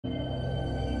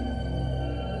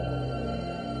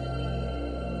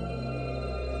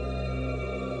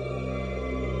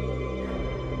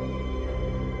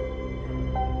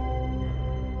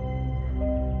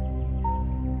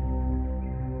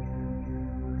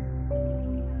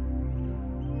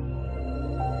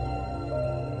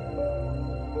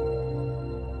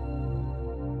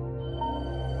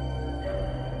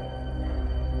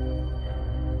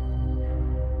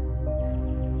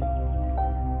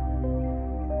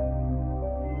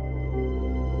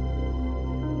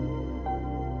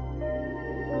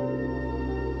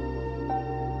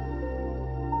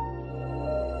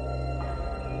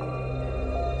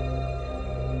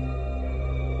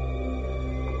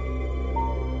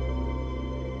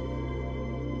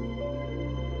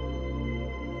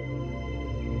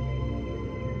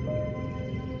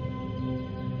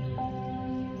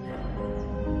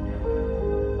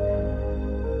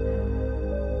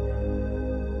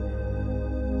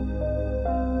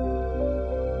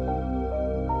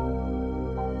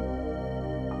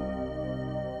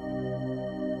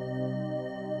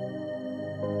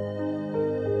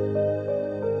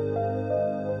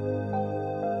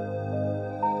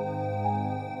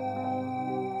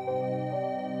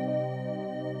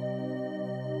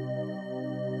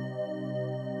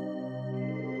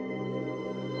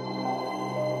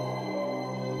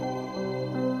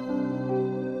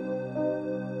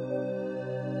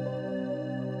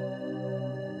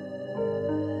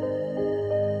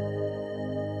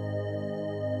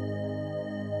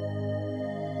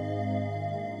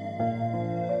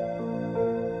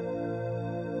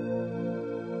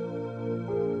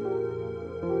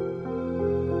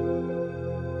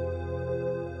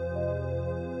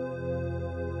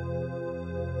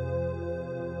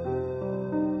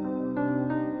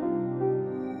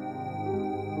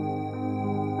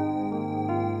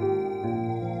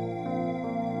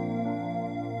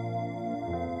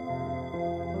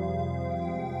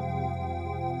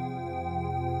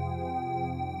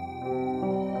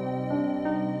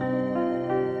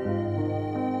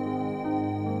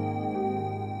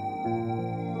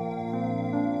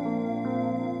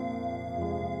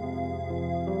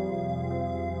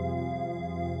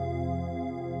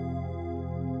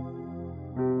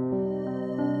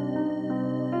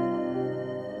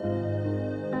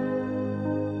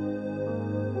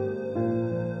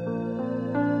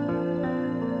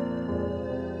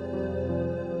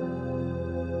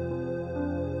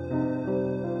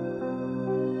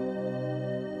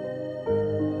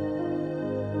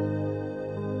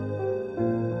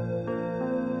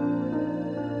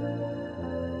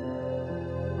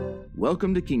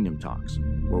Welcome to Kingdom Talks,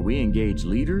 where we engage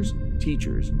leaders,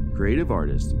 teachers, creative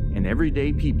artists, and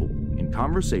everyday people in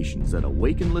conversations that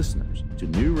awaken listeners to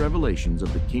new revelations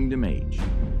of the Kingdom Age.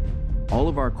 All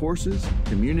of our courses,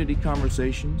 community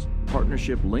conversations,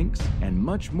 partnership links, and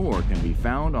much more can be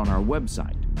found on our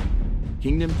website,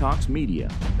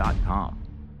 kingdomtalksmedia.com.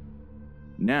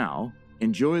 Now,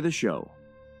 enjoy the show.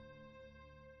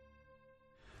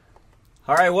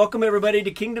 All right, welcome everybody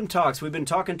to Kingdom Talks. We've been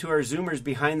talking to our Zoomers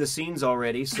behind the scenes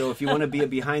already, so if you want to be a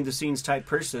behind the scenes type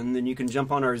person, then you can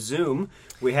jump on our Zoom.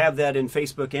 We have that in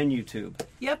Facebook and YouTube.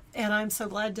 Yep, and I'm so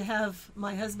glad to have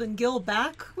my husband Gil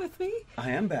back with me. I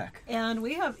am back. And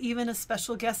we have even a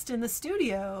special guest in the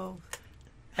studio.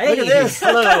 Hey, look at this.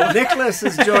 Hello. Nicholas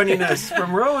is joining us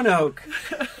from Roanoke.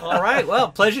 All right.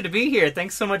 Well, pleasure to be here.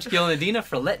 Thanks so much, Gil and Adina,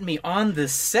 for letting me on the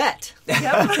set.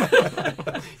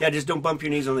 Yep. Yeah, just don't bump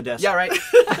your knees on the desk. Yeah, right.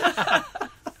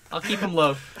 I'll keep them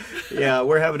low. Yeah,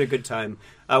 we're having a good time.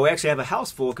 We actually have a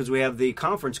house full because we have the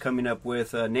conference coming up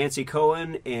with Nancy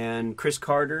Cohen and Chris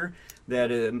Carter that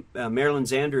Marilyn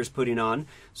Zander is putting on.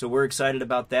 So we're excited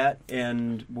about that,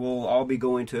 and we'll all be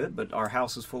going to it. But our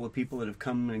house is full of people that have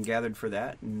come and gathered for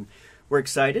that, and we're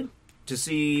excited to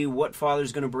see what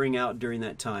Father's going to bring out during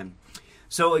that time.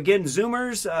 So again,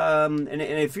 Zoomers, and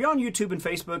if you're on YouTube and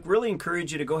Facebook, really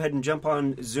encourage you to go ahead and jump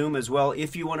on Zoom as well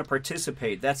if you want to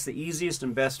participate. That's the easiest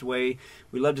and best way.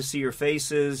 We love to see your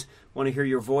faces, want to hear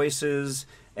your voices,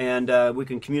 and we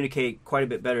can communicate quite a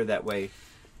bit better that way.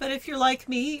 But if you're like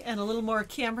me and a little more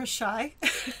camera shy,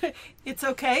 it's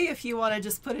okay if you want to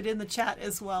just put it in the chat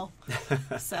as well.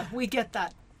 So we get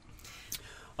that.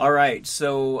 All right,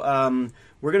 so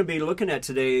we're going to be looking at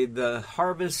today the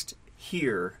harvest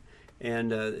here.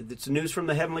 And it's news from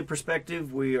the heavenly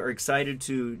perspective. We are excited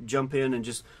to jump in and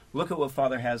just look at what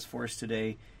Father has for us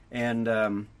today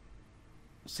and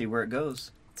see where it goes.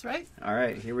 That's right. All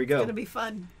right, here we go. It's going to be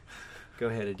fun. Go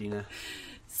ahead, Adina.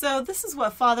 So this is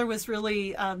what Father was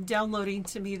really downloading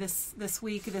to me this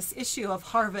week, this issue of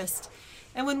harvest.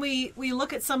 And when we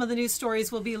look at some of the news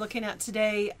stories we'll be looking at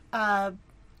today, I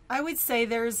would say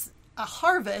there's a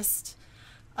harvest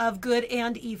of good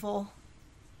and evil.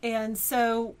 And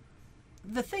so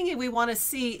the thing we want to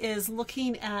see is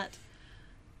looking at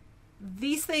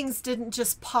these things didn't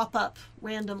just pop up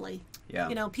randomly. Yeah.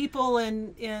 You know, people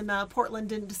in Portland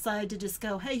didn't decide to just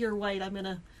go, hey, you're white, I'm going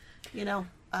to,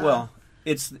 well,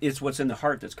 it's what's in the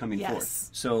heart that's coming yes. forth.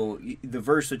 So the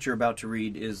verse that you're about to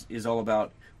read is all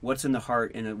about what's in the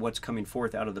heart and what's coming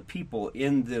forth out of the people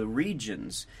in the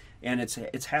regions. And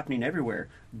it's happening everywhere,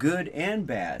 good and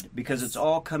bad, because it's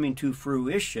all coming to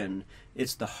fruition.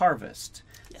 It's the harvest.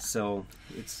 Yeah. So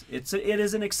it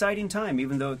is an exciting time,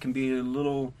 even though it can be a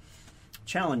little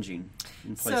challenging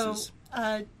in places.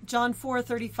 So John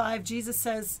 4:35, Jesus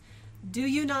says, "Do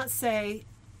you not say,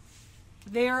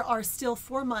 there are still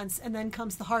 4 months, and then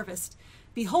comes the harvest?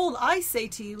 Behold, I say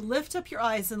to you, lift up your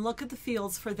eyes and look at the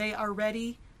fields, for they are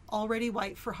already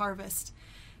white for harvest."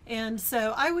 And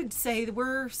so I would say that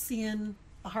we're seeing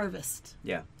a harvest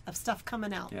of stuff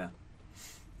coming out.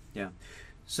 Yeah.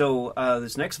 So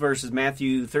this next verse is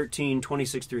Matthew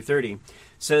 13:26 through 30.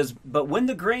 Says, "But when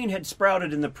the grain had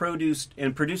sprouted and produced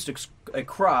a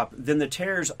crop, then the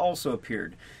tares also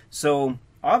appeared." So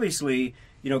obviously,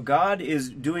 God is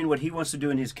doing what he wants to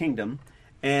do in his kingdom.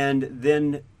 And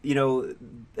then,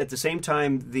 at the same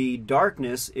time, the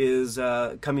darkness is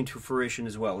coming to fruition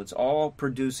as well. It's all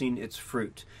producing its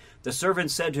fruit. The servant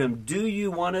said to him, "Do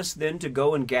you want us then to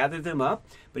go and gather them up?"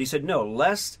 But he said, "No,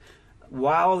 lest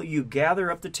while you gather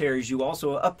up the tares, you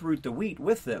also uproot the wheat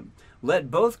with them.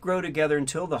 Let both grow together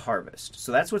until the harvest."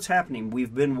 So that's what's happening.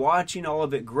 We've been watching all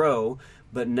of it grow,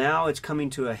 but now it's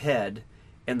coming to a head,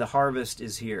 and the harvest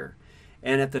is here.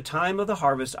 "And at the time of the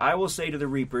harvest, I will say to the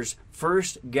reapers,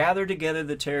 first gather together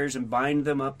the tares and bind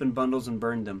them up in bundles and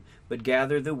burn them, but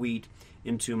gather the wheat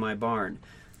into my barn."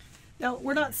 Now,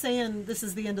 we're not saying this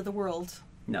is the end of the world.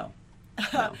 No.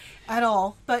 At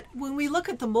all. But when we look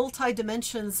at the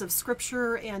multi-dimensions of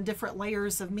Scripture and different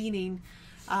layers of meaning,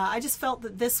 I just felt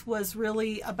that this was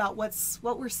really about what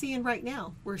we're seeing right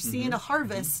now. We're seeing a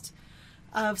harvest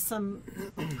of some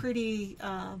pretty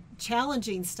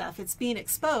challenging stuff. It's being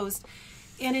exposed.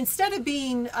 And instead of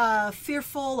being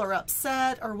fearful or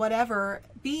upset or whatever,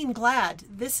 being glad,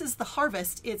 this is the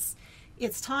harvest. It's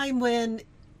time when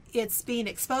it's being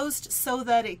exposed so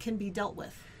that it can be dealt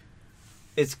with.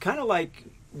 It's kind of like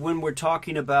when we're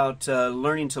talking about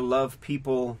learning to love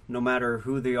people no matter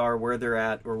who they are, where they're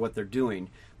at, or what they're doing,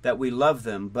 that we love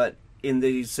them. But in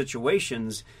these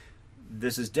situations,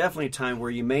 this is definitely a time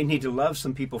where you may need to love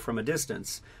some people from a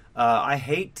distance. I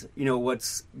hate,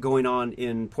 what's going on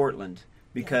in Portland.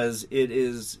 because it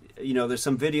is, there's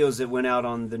some videos that went out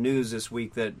on the news this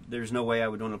week that there's no way I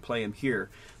would want to play them here.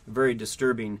 Very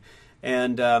disturbing.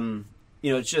 And,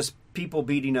 it's just people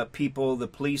beating up people. The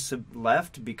police have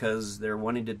left because they're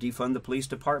wanting to defund the police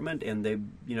department, and they,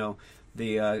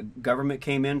 the government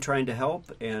came in trying to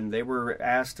help, and they were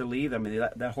asked to leave. I mean,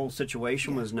 that whole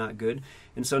situation was not good.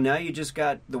 And so now you just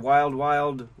got the wild,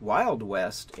 wild, wild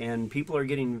west, and people are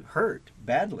getting hurt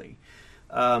badly.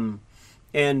 So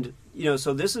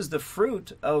this is the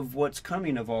fruit of what's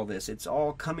coming of all this. It's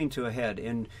all coming to a head,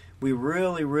 and we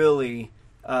really, really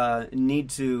need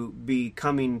to be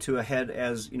coming to a head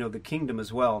as, the kingdom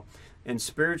as well, and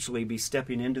spiritually be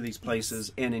stepping into these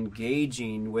places and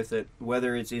engaging with it,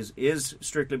 whether it is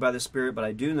strictly by the Spirit. But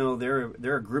I do know there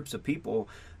are groups of people,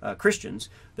 Christians,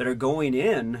 that are going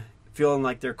in feeling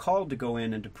like they're called to go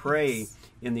in and to pray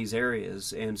in these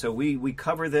areas. And so we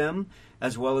cover them,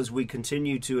 as well as we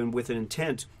continue to, and with an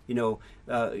intent,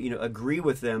 agree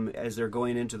with them as they're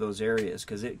going into those areas,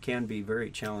 because it can be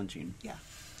very challenging. Yeah.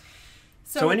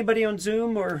 So anybody on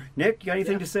Zoom, or Nick, you got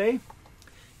anything to say?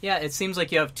 Yeah, it seems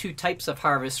like you have two types of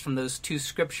harvest from those two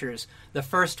scriptures. The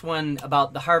first one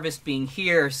about the harvest being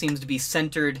here seems to be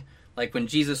centered, like when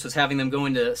Jesus was having them go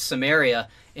into Samaria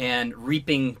and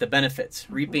reaping the benefits,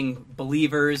 reaping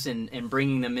believers and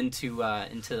bringing them into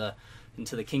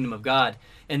the kingdom of God.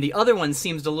 And the other one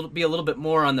seems to be a little bit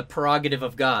more on the prerogative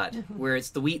of God, where it's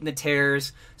the wheat and the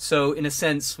tares. So in a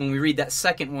sense, when we read that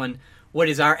second one, what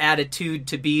is our attitude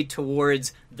to be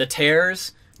towards the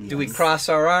tares? Yes. Do we cross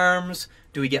our arms?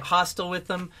 Do we get hostile with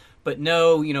them? But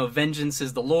no, vengeance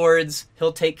is the Lord's.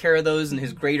 He'll take care of those in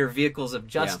his greater vehicles of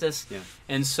justice. Yeah.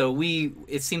 And so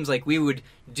it seems like we would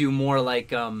do more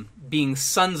like being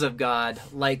sons of God,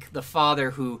 like the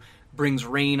Father who brings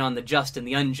rain on the just and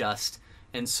the unjust.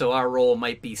 And so our role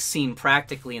might be seen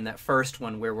practically in that first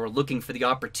one, where we're looking for the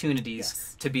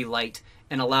opportunities to be light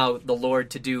and allow the Lord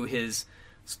to do his,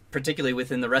 particularly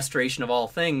within the restoration of all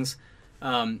things.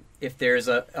 If there's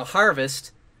a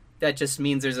harvest, that just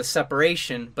means there's a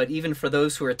separation, but even for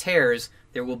those who are tares,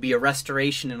 there will be a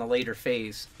restoration in a later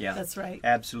phase. Yeah, that's right.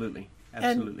 Absolutely.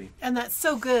 And that's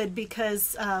so good,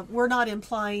 because we're not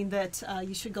implying that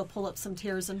you should go pull up some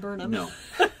tares and burn them. No.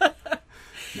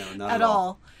 No, not at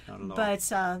all. Not at all. But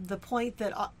the point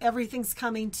that everything's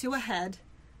coming to a head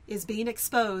is being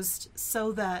exposed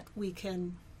so that we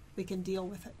can deal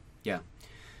with it. Yeah.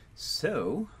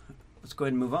 So let's go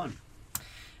ahead and move on.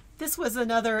 This was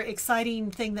another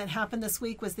exciting thing that happened this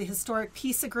week, was the historic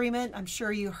peace agreement. I'm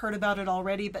sure you heard about it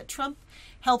already, but Trump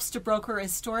helps to broker a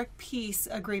historic peace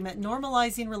agreement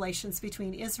normalizing relations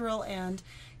between Israel and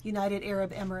United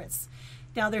Arab Emirates.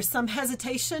 Now, there's some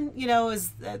hesitation,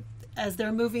 as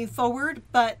they're moving forward,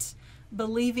 but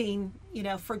believing,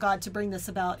 for God to bring this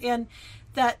about. And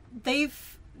that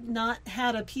they've not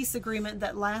had a peace agreement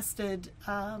that lasted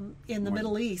in the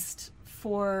Middle East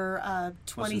for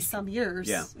 20-some years.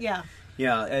 Yeah.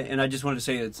 Yeah, and I just wanted to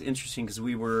say it's interesting, because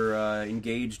we were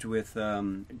engaged with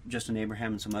Justin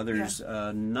Abraham and some others,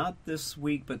 not this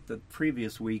week, but the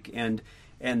previous week, and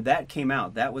that came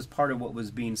out. That was part of what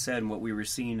was being said and what we were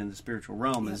seeing in the spiritual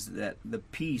realm, is that the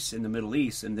peace in the Middle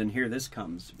East, and then here this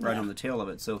comes right on the tail of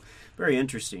it. So very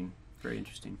interesting, very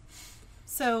interesting.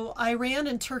 So Iran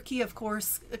and Turkey, of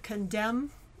course, condemn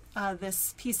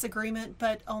this peace agreement,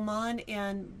 but Oman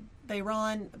and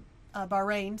Bahrain,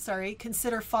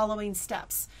 consider following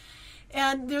steps.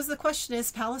 And there's the question,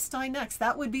 is Palestine next?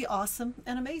 That would be awesome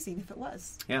and amazing if it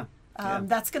was. Yeah.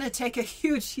 That's going to take a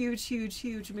huge, huge, huge,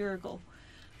 huge miracle.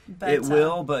 But, it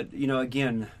will, but,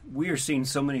 again, we are seeing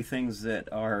so many things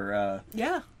that are...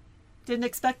 didn't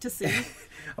expect to see.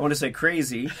 I want to say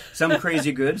crazy. Some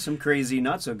crazy good, some crazy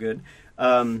not so good.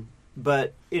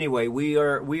 But anyway, we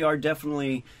are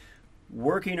definitely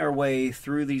working our way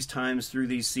through these times, through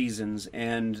these seasons,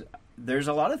 and there's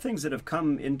a lot of things that have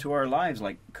come into our lives,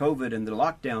 like COVID and the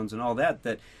lockdowns and all that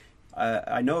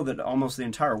I know that almost the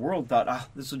entire world thought,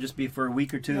 this will just be for a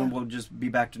week or two and we'll just be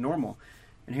back to normal.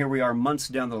 And here we are months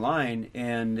down the line,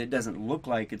 and it doesn't look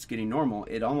like it's getting normal.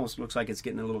 It almost looks like it's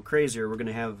getting a little crazier. We're going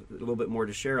to have a little bit more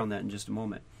to share on that in just a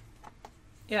moment.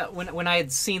 Yeah, when I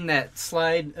had seen that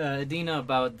slide, Adina,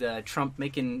 about Trump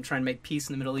trying to make peace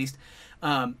in the Middle East,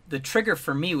 the trigger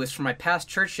for me was from my past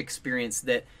church experience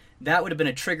that would have been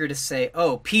a trigger to say,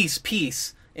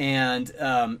 peace, and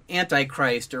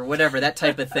Antichrist or whatever, that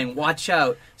type of thing. Watch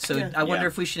out. So I wonder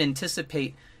if we should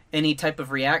anticipate any type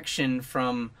of reaction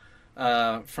from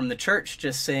the church,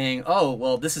 just saying,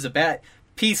 this is a bad...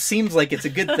 Peace seems like it's a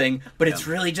good thing, but it's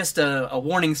really just a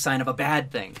warning sign of a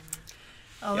bad thing.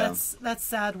 Oh, that's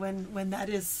sad when that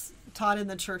is taught in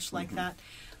the church like that.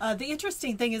 The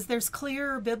interesting thing is there's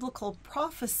clear biblical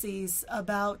prophecies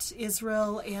about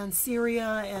Israel and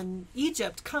Syria and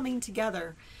Egypt coming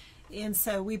together. And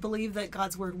so we believe that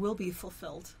God's word will be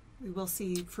fulfilled. We will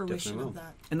see fruition of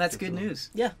that. And that's good news.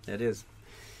 Yeah. That is.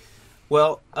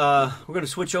 Well, we're going to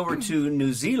switch over to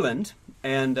New Zealand,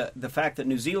 and the fact that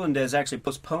New Zealand has actually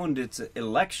postponed its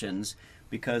elections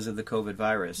because of the COVID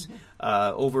virus.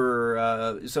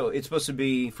 So it's supposed to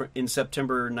be in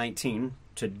September 19,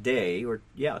 today.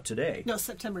 No,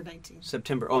 September 19th.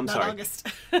 September, oh, I'm Not sorry. August.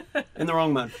 In the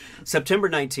wrong month. September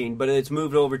 19, but it's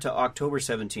moved over to October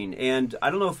 17. And I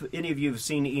don't know if any of you have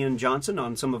seen Ian Johnson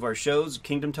on some of our shows,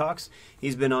 Kingdom Talks.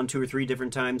 He's been on 2 or 3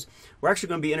 different times. We're actually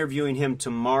going to be interviewing him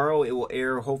tomorrow. It will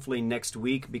air hopefully next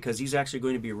week because he's actually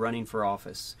going to be running for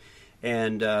office.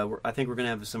 And I think we're going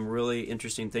to have some really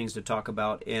interesting things to talk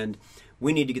about. And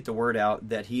we need to get the word out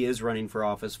that he is running for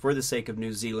office for the sake of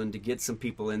New Zealand, to get some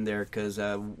people in there. Because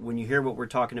when you hear what we're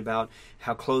talking about,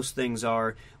 how close things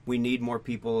are, we need more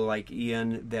people like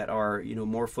Ian that are,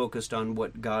 more focused on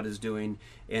what God is doing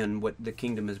and what the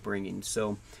kingdom is bringing.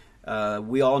 So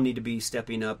we all need to be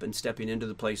stepping up and stepping into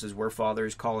the places where Father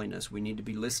is calling us. We need to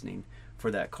be listening for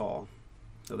that call.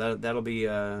 So that'll be...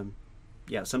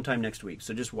 sometime next week.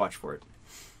 So just watch for it.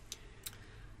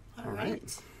 All right.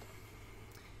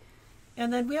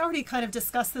 And then we already kind of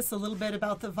discussed this a little bit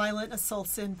about the violent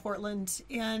assaults in Portland.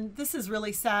 And this is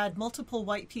really sad. Multiple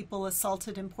white people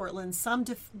assaulted in Portland, some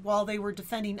while they were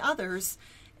defending others,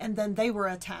 and then they were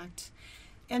attacked.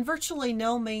 And virtually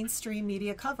no mainstream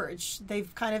media coverage.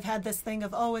 They've kind of had this thing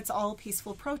of, it's all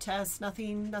peaceful protests.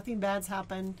 Nothing bad's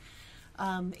happened.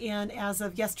 And as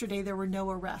of yesterday, there were no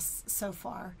arrests so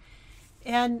far.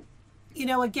 And,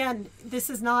 again, this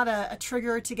is not a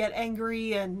trigger to get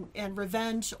angry and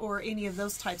revenge or any of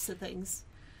those types of things.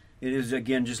 It is,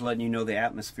 again, just letting you know the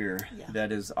atmosphere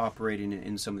that is operating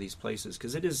in some of these places,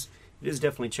 because it is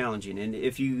definitely challenging. And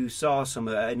if you saw some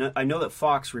of that, I know that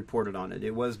Fox reported on it.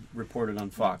 It was reported on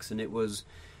Fox, and it was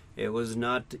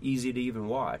not easy to even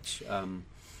watch.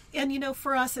 And,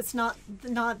 for us, it's not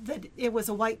that it was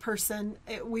a white person.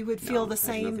 We would feel the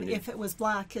same if it was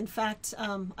black. In fact,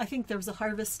 I think there was a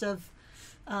harvest of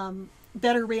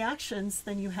better reactions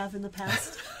than you have in the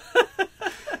past.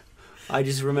 I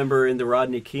just remember in the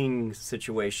Rodney King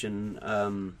situation,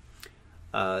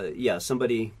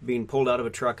 somebody being pulled out of a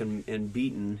truck and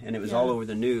beaten, and it was all over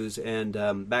the news.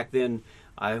 And back then,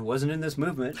 I wasn't in this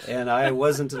movement, and I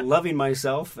wasn't loving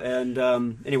myself. And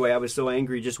anyway, I was so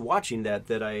angry just watching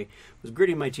that I was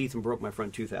gritting my teeth and broke my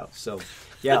front tooth out. So,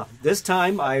 this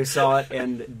time I saw it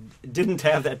and didn't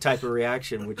have that type of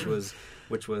reaction, which was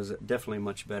definitely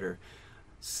much better.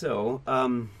 So,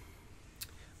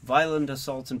 violent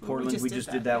assaults in Portland. We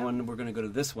just did that one. We're going to go to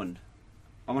this one.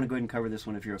 I want to go ahead and cover this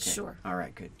one if you're okay. Sure. All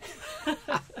right, good.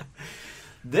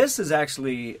 This is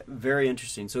actually very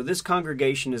interesting. So this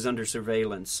congregation is under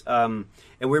surveillance. And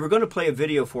we were going to play a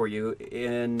video for you,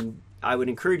 and I would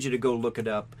encourage you to go look it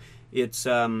up. It's,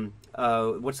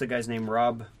 what's the guy's name?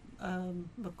 Rob?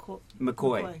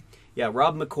 McCoy. Yeah,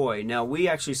 Rob McCoy. Now, we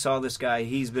actually saw this guy.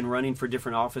 He's been running for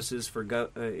different offices for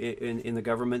in the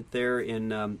government there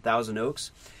in Thousand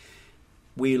Oaks.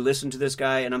 We listened to this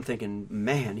guy, and I'm thinking,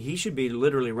 man, he should be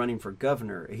literally running for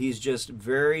governor. He's just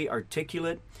very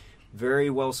articulate, very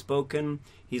well-spoken.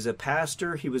 He's a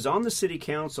pastor. He was on the city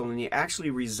council, and he actually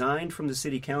resigned from the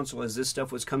city council as this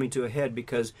stuff was coming to a head,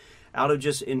 because out of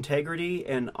just integrity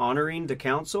and honoring the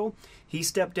council, he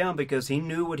stepped down because he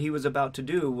knew what he was about to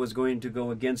do was going to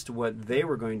go against what they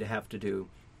were going to have to do.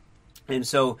 And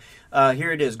so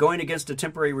here it is, going against a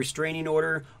temporary restraining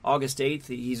order, August 8th.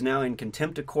 He's now in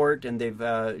contempt of court, and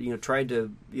they've tried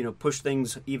to push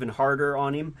things even harder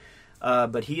on him.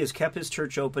 But he has kept his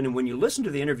church open, and when you listen to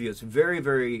the interview, it's very,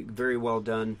 very, very well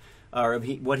done.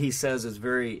 What he says is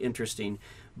very interesting.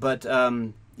 But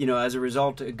as a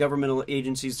result, governmental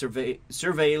agencies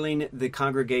surveilling the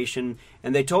congregation,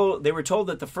 and they were told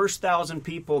that the first 1,000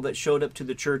 people that showed up to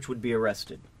the church would be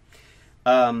arrested.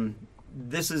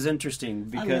 This is interesting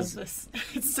because... I love this.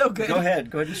 It's so good. Go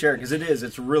ahead and share it, because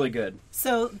it's really good.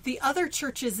 So the other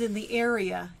churches in the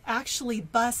area actually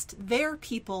bussed their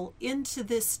people into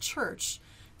this church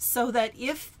so that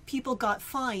if people got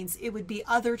fines, it would be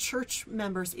other church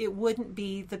members. It wouldn't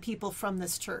be the people from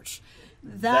this church.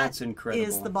 That's incredible.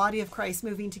 Is the body of Christ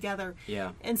moving together.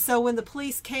 Yeah. And so when the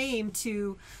police came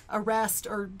to arrest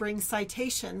or bring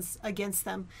citations against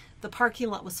them, the parking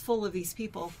lot was full of these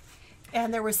people.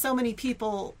 And there were so many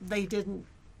people, they didn't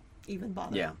even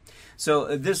bother. Yeah.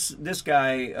 So this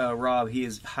guy, Rob, he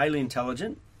is highly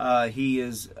intelligent. He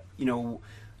is,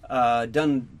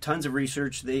 done tons of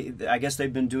research. I guess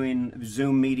they've been doing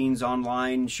Zoom meetings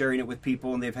online, sharing it with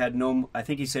people, and they've had I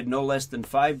think he said no less than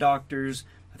 5 doctors.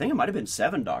 I think it might have been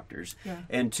 7 doctors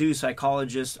and 2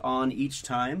 psychologists on each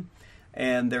time.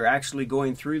 And they're actually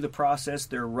going through the process.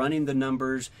 They're running the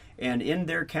numbers, and in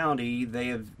their county, they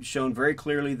have shown very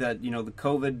clearly that the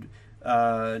COVID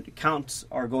counts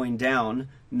are going down,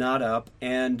 not up,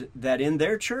 and that in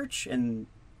their church, and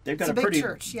they've got a big pretty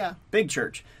church, big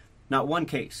church, not one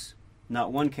case.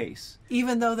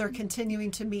 Even though they're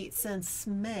continuing to meet since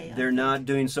May. They're not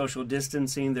doing social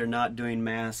distancing. They're not doing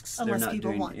masks. Unless they're not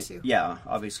people doing, want to. Yeah,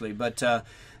 obviously. But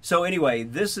so anyway,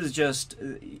 this is just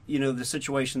the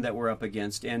situation that we're up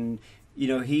against, and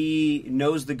he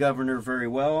knows the governor very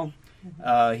well.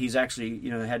 He's actually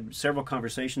had several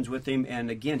conversations with him, and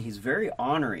again, he's very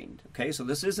honoring. Okay, so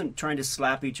this isn't trying to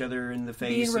slap each other in the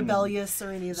face, being rebellious or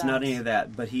any of that. It's not any of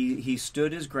that. But he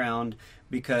stood his ground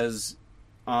because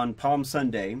on Palm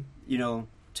Sunday,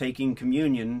 taking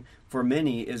communion for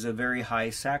many is a very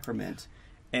high sacrament,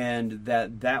 and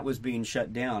that was being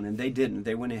shut down, and they didn't.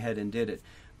 They went ahead and did it.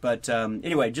 But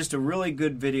anyway, just a really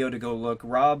good video to go look.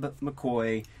 Rob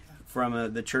McCoy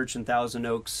from the church in Thousand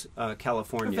Oaks,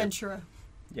 California. Ventura.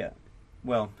 Yeah.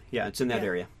 Well, yeah, it's in that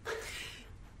area.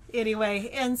 Anyway,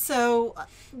 and so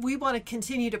we want to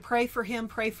continue to pray for him,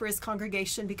 pray for his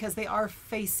congregation, because they are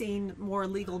facing more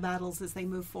legal battles as they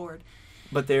move forward.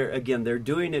 But they're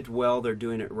doing it well. They're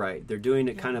doing it right. They're doing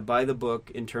it kind of by the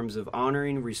book in terms of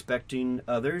honoring, respecting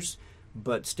others,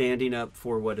 but standing up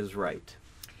for what is right.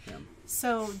 Yeah.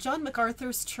 So John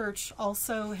MacArthur's church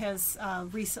also has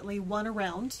recently won a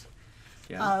round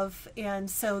and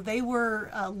so they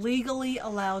were legally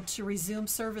allowed to resume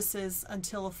services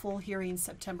until a full hearing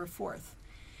September 4th.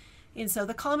 And so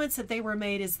the comments that they were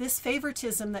made is this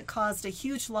favoritism that caused a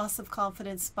huge loss of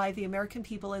confidence by the American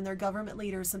people in their government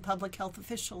leaders and public health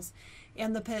officials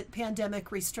and the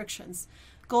pandemic restrictions.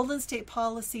 Golden State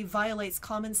policy violates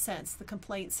common sense, the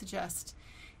complaint suggests.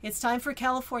 It's time for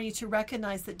California to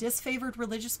recognize that disfavored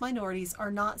religious minorities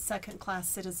are not second-class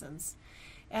citizens,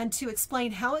 and to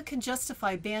explain how it can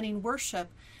justify banning worship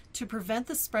to prevent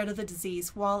the spread of the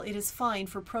disease while it is fine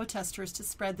for protesters to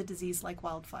spread the disease like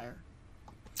wildfire.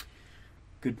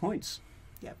 Good points.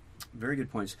 Yep. Very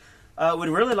good points. Would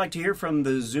really like to hear from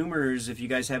the Zoomers if you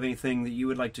guys have anything that you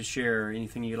would like to share,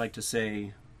 anything you'd like to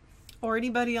say. Or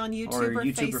anybody on YouTube, or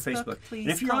Facebook. Please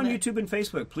and if you're comment. on YouTube and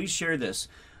Facebook, please share this.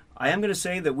 I am going to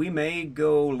say that we may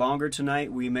go longer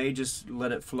tonight. We may just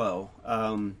let it flow.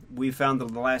 We found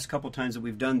that the last couple times that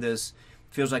we've done this,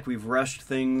 feels like we've rushed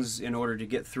things in order to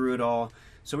get through it all.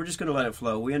 So we're just going to let it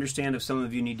flow. We understand if some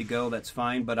of you need to go, that's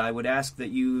fine. But I would ask that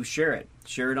you share it.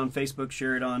 Share it on Facebook.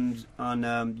 Share it on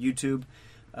YouTube.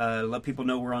 Let people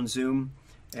know we're on Zoom.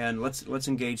 And let's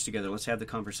engage together. Let's have the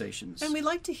conversations. And we'd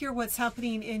like to hear what's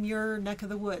happening in your neck of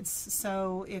the woods.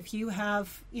 So if you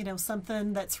have,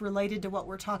 something that's related to what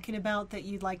we're talking about that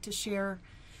you'd like to share,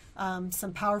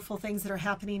 some powerful things that are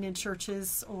happening in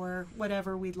churches or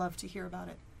whatever, we'd love to hear about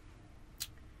it.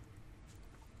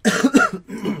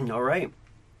 All right.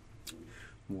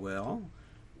 Well,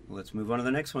 let's move on to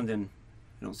the next one then.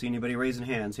 I don't see anybody raising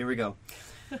hands. Here we go.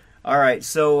 All right.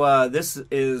 So this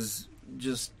is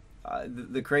just...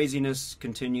 the craziness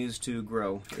continues to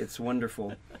grow. It's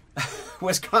wonderful.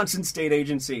 Wisconsin State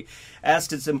Agency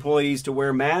asked its employees to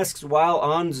wear masks while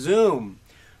on Zoom.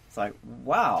 It's like,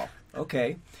 wow,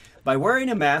 okay. By wearing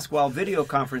a mask while video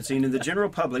conferencing in the general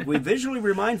public, we visually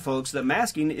remind folks that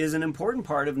masking is an important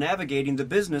part of navigating the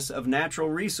business of natural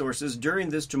resources during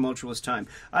this tumultuous time.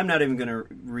 I'm not even going to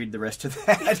read the rest of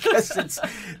that because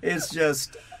it's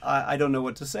just... I don't know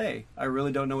what to say. I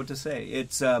really don't know what to say.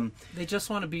 It's they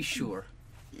just want to be sure.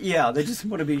 Yeah, they just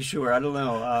want to be sure. I don't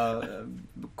know.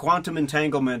 Quantum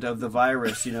entanglement of the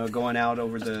virus, going out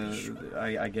over the.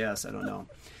 I guess I don't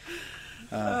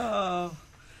know.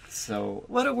 So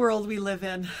what a world we live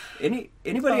in.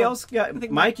 Anybody else?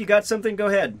 Mike, you got something? Go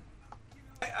ahead.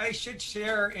 I should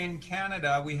share. In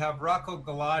Canada, we have Rocco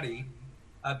Galati,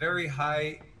 a very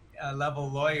high level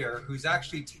lawyer who's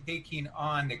actually taking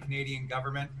on the Canadian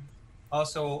government,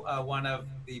 also one of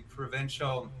the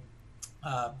provincial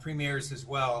premiers as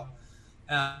well.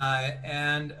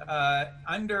 And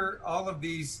under all of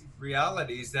these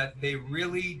realities that they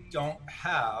really don't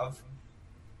have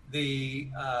the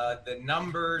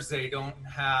numbers, they don't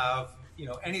have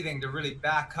anything to really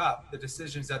back up the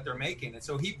decisions that they're making. And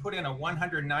so he put in a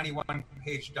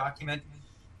 191-page document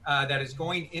that is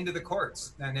going into the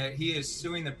courts, and he is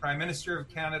suing the Prime Minister of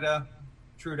Canada,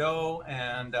 Trudeau,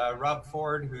 and Rob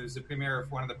Ford, who's the Premier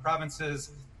of one of the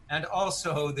provinces, and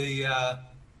also the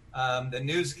the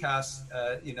newscast,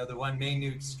 the one main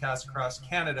newscast across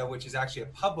Canada, which is actually a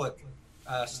public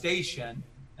station,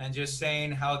 and just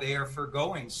saying how they are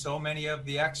forgoing so many of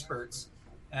the experts.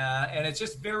 And it's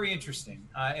just very interesting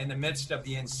in the midst of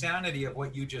the insanity of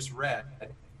what you just read,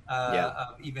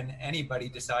 of even anybody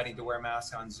deciding to wear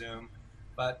masks on Zoom.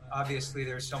 But obviously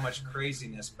there's so much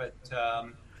craziness. But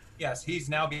yes, he's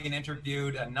now being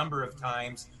interviewed a number of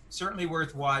times, certainly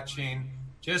worth watching.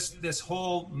 Just this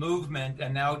whole movement,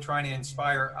 and now trying to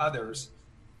inspire others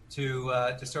to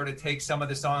sort of take some of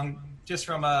this on just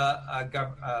from a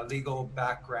legal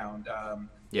background.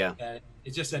 And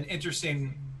it's just an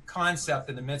interesting concept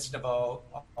in the midst of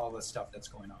all the stuff that's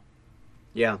going on.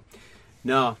 Yeah.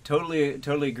 No, totally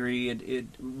agree.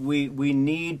 We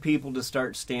need people to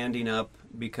start standing up,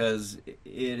 because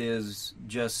it is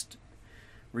just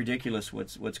ridiculous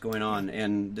what's going on.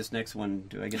 And this next one,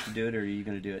 do I get to do it, or are you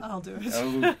going to do it? I'll do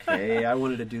it. Okay, I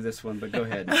wanted to do this one, but go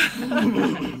ahead.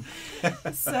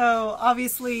 So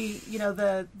obviously,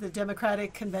 the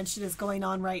Democratic convention is going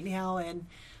on right now, and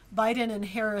Biden and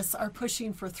Harris are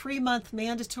pushing for 3-month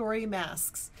mandatory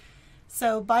masks.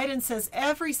 So Biden says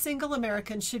every single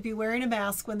American should be wearing a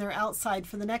mask when they're outside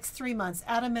for the next 3 months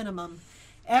at a minimum.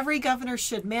 Every governor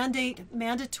should mandate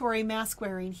mandatory mask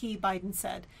wearing, Biden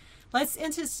said. Let's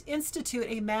institute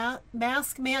a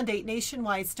mask mandate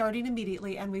nationwide starting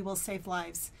immediately, and we will save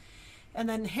lives. And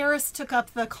then Harris took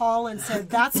up the call and said,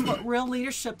 that's what real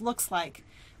leadership looks like.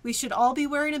 We should all be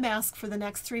wearing a mask for the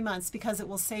next 3 months because it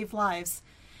will save lives.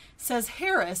 Says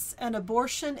Harris, an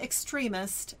abortion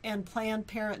extremist and Planned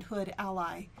Parenthood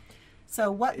ally. So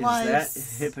what lives...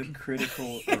 Is that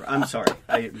hypocritical? I'm sorry.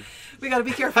 We got to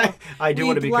be careful. I do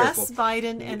want to be careful. We bless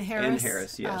Biden and Harris. And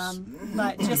Harris, yes.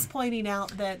 But just pointing out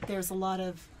that there's a lot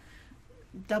of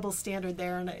double standard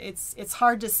there. And it's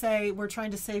hard to say we're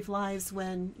trying to save lives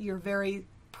when you're very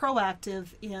proactive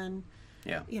in,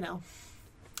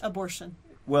 abortion.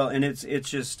 Well, and it's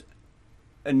just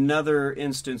another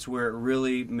instance where it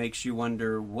really makes you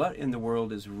wonder what in the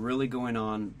world is really going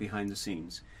on behind the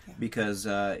scenes. Because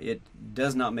it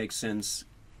does not make sense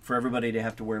for everybody to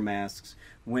have to wear masks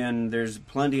when there's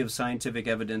plenty of scientific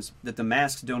evidence that the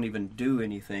masks don't even do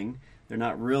anything. They're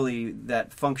not really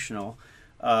that functional.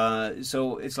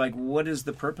 So it's like, what is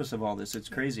the purpose of all this? It's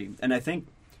crazy. And I think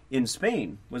in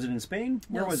Spain, was it in Spain?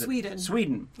 Where was Sweden. it?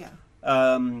 Sweden. Yeah.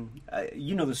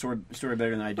 You know the story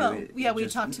better than I do. Well, we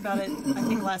talked about it, I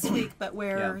think, last week, but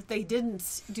where they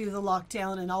didn't do the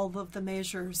lockdown and all of the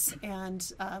measures,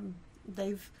 and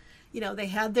they've, they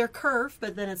had their curve,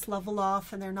 but then it's leveled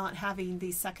off, and they're not having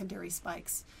these secondary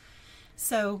spikes.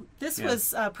 So this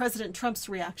was President Trump's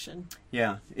reaction.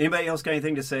 Yeah. Anybody else got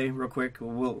anything to say real quick?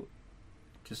 We'll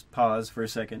just pause for a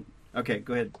second. Okay,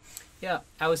 go ahead. Yeah,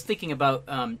 I was thinking about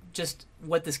just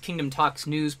what this Kingdom Talks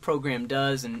news program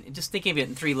does, and just thinking of it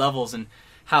in 3 levels, and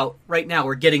how right now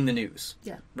we're getting the news.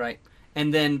 Yeah. Right?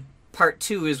 And then part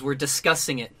 2 is we're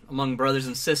discussing it among brothers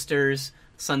and sisters,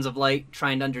 sons of light,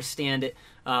 trying to understand it,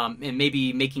 and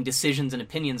maybe making decisions and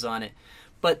opinions on it.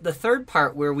 But the third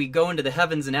part, where we go into the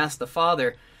heavens and ask the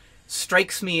Father,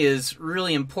 strikes me as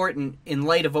really important in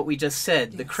light of what we just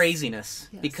said, the craziness.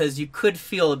 Yes. Because you could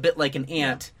feel a bit like an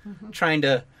ant trying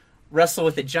to wrestle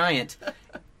with a giant.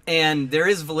 And there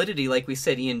is validity, like we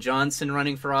said, Ian Johnson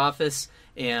running for office,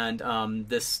 and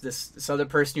this other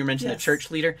person you mentioned, the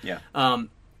church leader,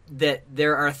 that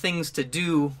there are things to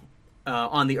do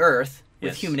on the earth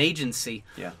with human agency.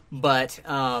 Yeah. But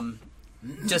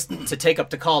just to take up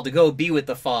the call to go be with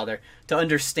the Father, to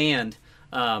understand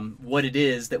what it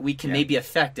is that we can maybe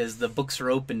affect as the books are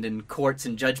opened and courts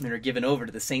and judgment are given over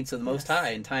to the saints of the Most High,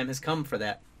 and time has come for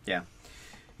that. Yeah.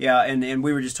 Yeah, and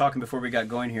we were just talking before we got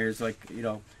going here. It's like,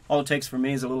 all it takes for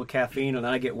me is a little caffeine, and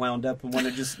then I get wound up and want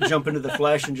to just jump into the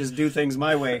flesh and just do things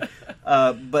my way.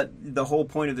 But the whole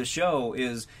point of the show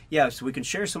is, so we can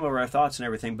share some of our thoughts and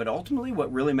everything, but ultimately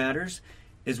what really matters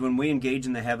is when we engage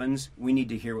in the heavens, we need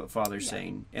to hear what Father's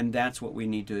saying, and that's what we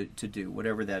need to do,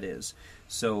 whatever that is.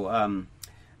 So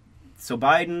so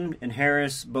Biden and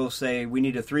Harris both say we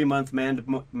need a 3-month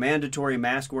mandatory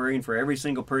mask wearing for every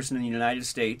single person in the United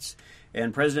States.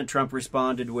 And President Trump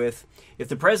responded with, if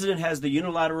the president has the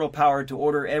unilateral power to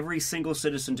order every single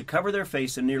citizen to cover their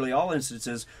face in nearly all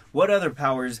instances, what other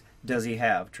powers does he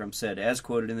have? Trump said, as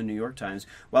quoted in the New York Times.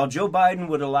 While Joe Biden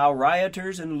would allow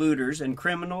rioters and looters and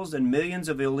criminals and millions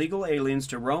of illegal aliens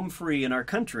to roam free in our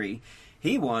country,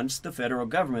 he wants the federal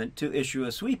government to issue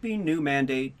a sweeping new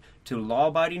mandate to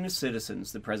law-abiding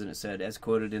citizens, the president said, as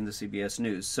quoted in the CBS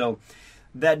News. So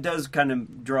that does kind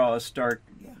of draw a stark,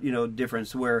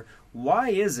 difference where why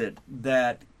is it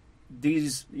that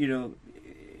these,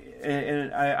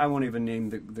 and I won't even name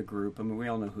the group. I mean, we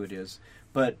all know who it is.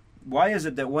 But why is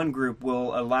it that one group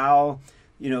will allow,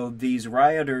 these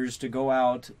rioters to go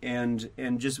out and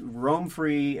just roam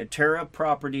free, tear up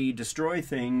property, destroy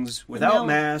things without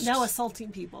masks? Now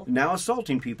assaulting people. Now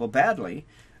assaulting people badly.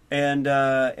 And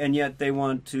yet they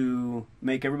want to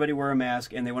make everybody wear a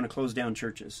mask, and they want to close down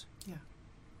churches.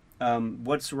 Yeah.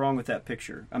 What's wrong with that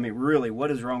picture? I mean, really, what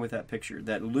is wrong with that picture?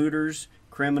 That looters,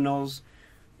 criminals,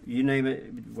 you name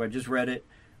it, I just read it,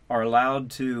 are allowed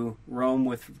to roam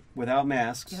without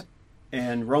masks. Yep.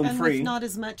 And roam free. With not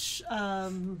as much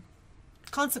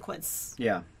consequence.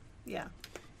 Yeah. Yeah.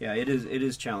 Yeah, it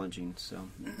is challenging. So,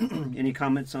 any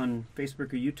comments on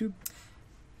Facebook or YouTube?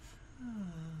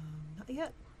 Not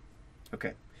yet.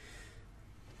 Okay.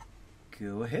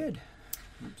 Go ahead.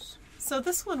 Oops. So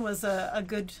this one was a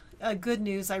good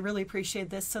news. I really appreciate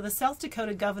this. So the South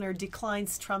Dakota governor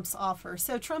declines Trump's offer.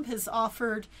 So Trump has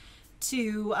offered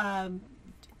to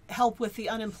help with the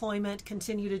unemployment,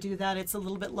 continue to do that. It's a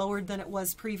little bit lower than it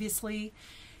was previously.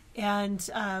 And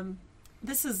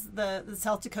this is the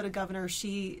South Dakota governor.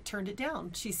 She turned it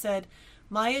down. She said,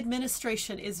 "My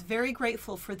administration is very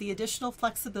grateful for the additional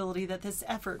flexibility that this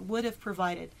effort would have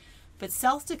provided. But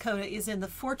South Dakota is in the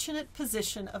fortunate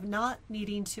position of not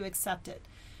needing to accept it.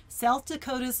 South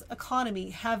Dakota's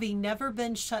economy, having never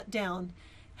been shut down,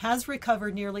 has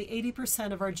recovered nearly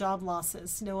 80% of our job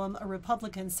losses," Noem, a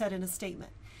Republican, said in a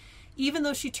statement. Even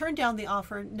though she turned down the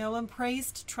offer, Noem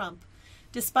praised Trump.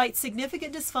 Despite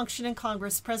significant dysfunction in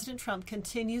Congress, President Trump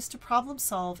continues to problem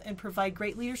solve and provide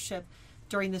great leadership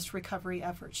during this recovery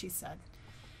effort, she said.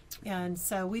 And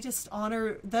so we just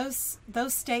honor those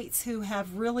states who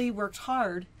have really worked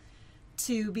hard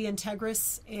to be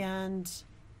integrous and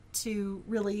to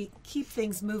really keep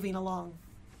things moving along.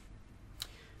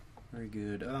 Very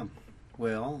good.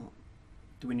 Well,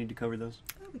 do we need to cover those?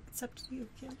 Oh, it's up to you,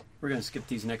 Ken. We're going to skip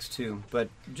these next two, but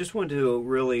just wanted to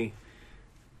really,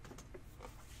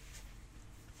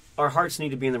 our hearts need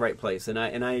to be in the right place, and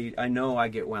I know I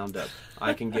get wound up.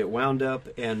 I can get wound up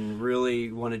and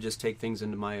really want to just take things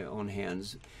into my own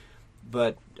hands,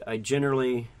 but I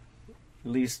generally,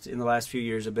 at least in the last few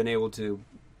years, have been able to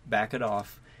back it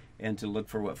off and to look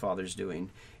for what Father's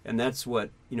doing, and that's what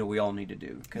we all need to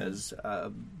do. Because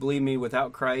believe me,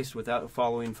 without Christ, without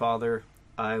following Father,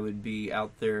 I would be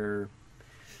out there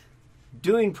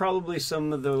doing probably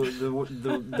some of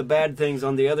the bad things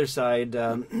on the other side.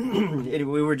 We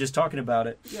were just talking about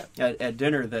it at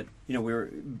dinner that we were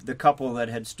the couple that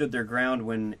had stood their ground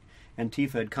when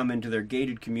Antifa had come into their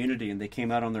gated community, and they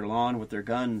came out on their lawn with their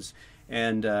guns,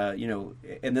 and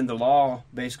and then the law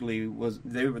basically was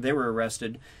they were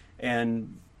arrested,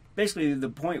 and basically the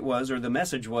point was, or the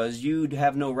message was, you'd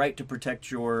have no right to protect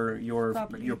your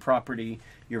property,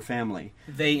 your family.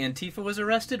 Antifa was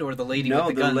arrested, or the lady with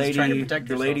the guns trying to protect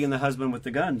herself? The lady and the husband with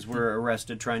the guns were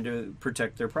arrested trying to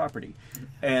protect their property.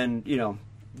 And,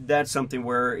 that's something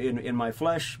where in my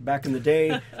flesh, back in the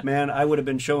day, man, I would have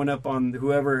been showing up on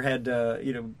whoever had,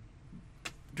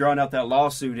 drawn out that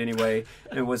lawsuit anyway,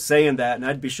 and was saying that, and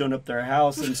I'd be showing up their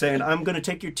house and saying, "I'm going to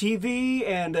take your TV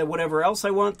and whatever else I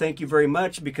want. Thank you very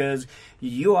much, because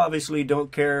you obviously don't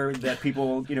care that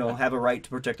people, have a right to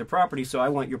protect their property. So I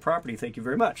want your property. Thank you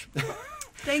very much."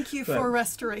 Thank you for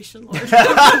restoration, Lord.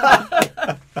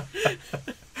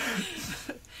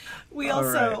 We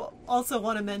also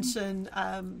want to mention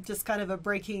just kind of a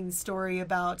breaking story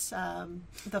about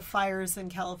the fires in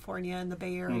California and the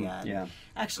Bay Area. Yeah.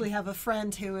 Actually have a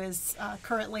friend who is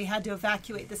currently had to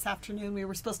evacuate this afternoon. We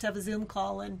were supposed to have a Zoom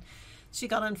call, and she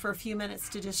got on for a few minutes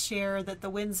to just share that the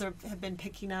winds have been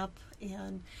picking up.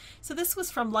 And so this was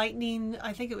from lightning.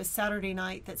 I think it was Saturday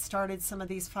night that started some of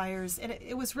these fires. And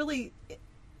it was really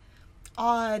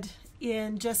odd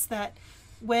in just that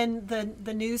when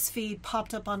the news feed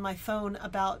popped up on my phone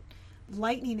about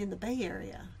lightning in the Bay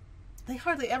Area, they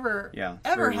hardly ever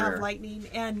have rare. lightning.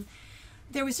 And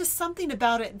there was just something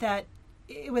about it that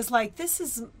it was like, this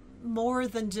is more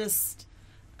than just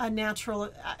a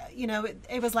natural,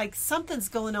 it was like something's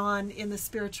going on in the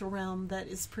spiritual realm that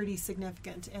is pretty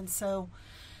significant. And so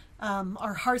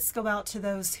our hearts go out to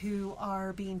those who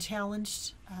are being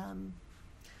challenged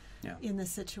in this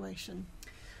situation.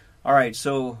 All right,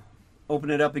 so open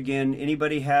it up again.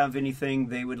 Anybody have anything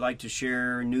they would like to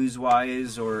share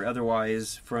news-wise or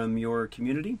otherwise from your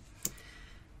community?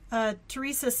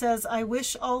 Teresa says, "I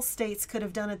wish all states could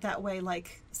have done it that way,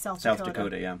 like South Dakota." South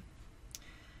Dakota, yeah.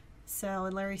 So,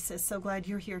 and Larry says, "So glad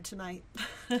you're here tonight."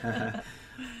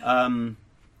 And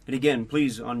again,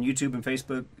 please, on YouTube and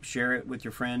Facebook, share it with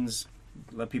your friends.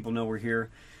 Let people know we're here.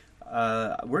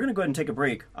 We're going to go ahead and take a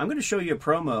break. I'm going to show you a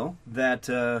promo that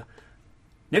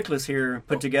Nicholas here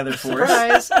put together for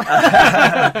Surprise!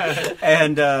 us.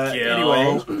 And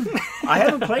anyway, I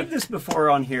haven't played this before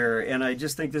on here, and I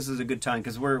just think this is a good time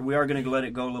because we are going to let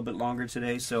it go a little bit longer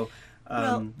today. So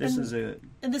this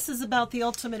is about the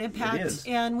Ultimate Impact, It is.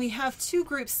 And we have 2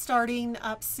 groups starting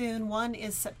up soon. One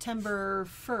is September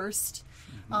 1st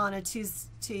on a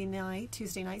Tuesday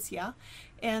nights, yeah.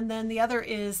 And then the other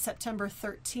is September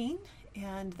 13th,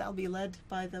 and that'll be led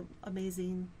by the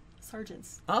amazing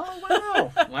Sargents. Oh,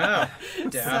 wow. Wow.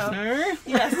 Daphne?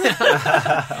 Yes.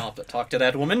 I'll have to talk to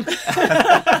that woman.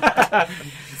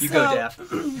 You go,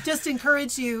 Daph. Just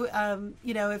encourage you,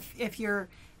 if your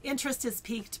interest is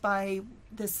piqued by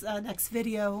this next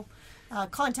video,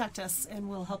 contact us and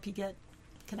we'll help you get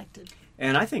connected.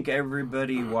 And I think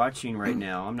everybody watching right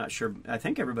now, I'm not sure, I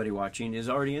think everybody watching is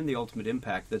already in the Ultimate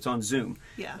Impact that's on Zoom.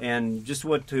 Yeah. And just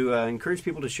want to encourage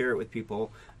people to share it with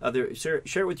people, share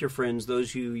it with your friends,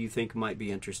 those who you think might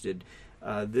be interested.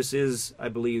 This is, I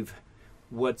believe,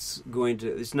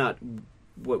 it's not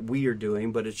what we are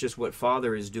doing, but it's just what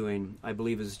Father is doing, I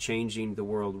believe, is changing the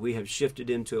world. We have shifted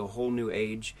into a whole new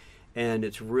age, and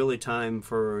it's really time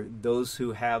for those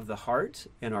who have the heart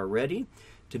and are ready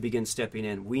to begin stepping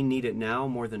in. We need it now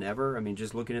more than ever. I mean,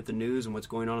 just looking at the news and what's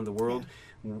going on in the world,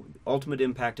 Ultimate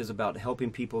Impact is about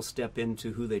helping people step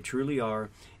into who they truly are,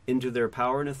 into their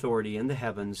power and authority in the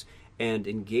heavens, and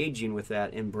engaging with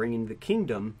that and bringing the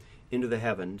kingdom into the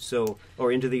heaven,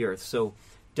 or into the earth. So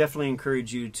definitely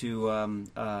encourage you to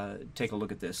take a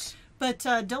look at this. But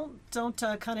don't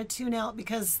kind of tune out,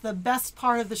 because the best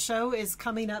part of the show is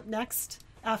coming up next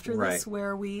after this,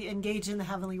 where we engage in the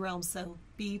heavenly realm. So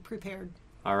be prepared.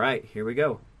 All right, here we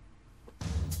go.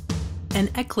 An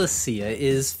ecclesia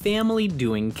is family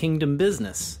doing kingdom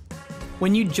business.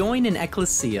 When you join an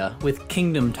ecclesia with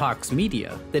Kingdom Talks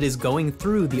Media that is going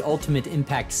through the Ultimate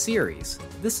Impact series,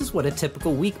 this is what a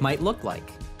typical week might look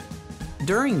like.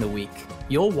 During the week,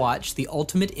 you'll watch the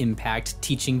Ultimate Impact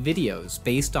teaching videos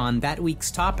based on that week's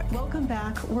topic. Welcome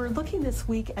back. We're looking this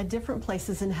week at different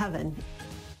places in heaven.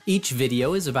 Each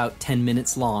video is about 10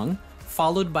 minutes long,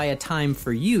 followed by a time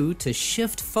for you to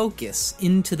shift focus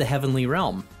into the heavenly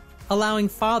realm, allowing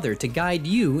Father to guide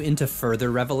you into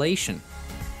further revelation.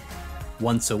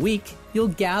 Once a week, you'll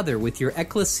gather with your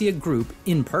ecclesia group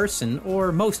in person,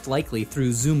 or most likely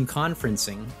through Zoom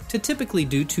conferencing, to typically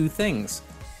do 2 things.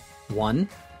 1,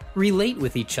 relate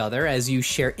with each other as you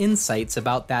share insights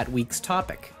about that week's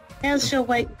topic. How's your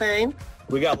week been?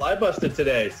 We got live busted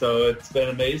today, so it's been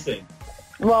amazing.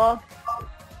 Well,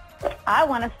 I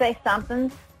want to say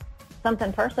something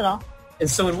personal. And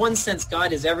so in one sense,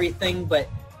 God is everything, but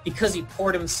because he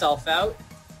poured himself out,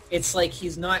 it's like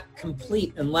he's not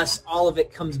complete unless all of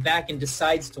it comes back and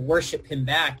decides to worship him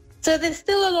back. So there's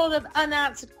still a lot of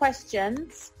unanswered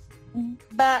questions,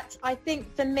 but I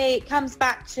think for me it comes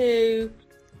back to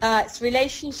its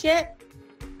relationship.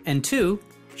 And 2,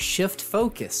 shift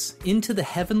focus into the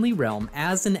heavenly realm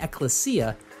as an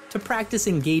ecclesia to practice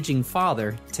engaging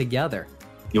Father together.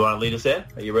 You want to lead us in?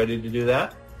 Are you ready to do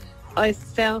that? I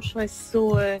felt I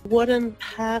saw a wooden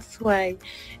pathway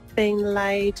being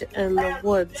laid in the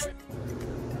woods.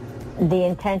 The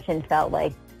intention felt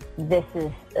like this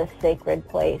is a sacred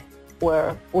place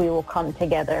where we will come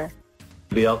together.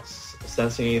 Anybody else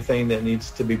sensing anything that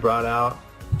needs to be brought out?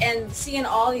 And seeing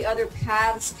all the other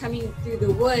paths coming through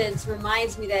the woods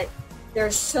reminds me that there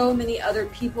are so many other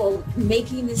people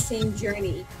making the same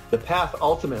journey. The path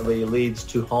ultimately leads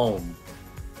to home.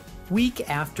 Week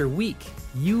after week,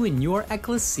 you and your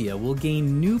ecclesia will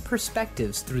gain new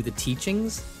perspectives through the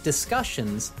teachings,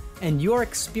 discussions, and your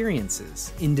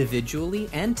experiences, individually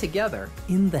and together,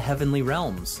 in the heavenly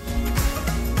realms.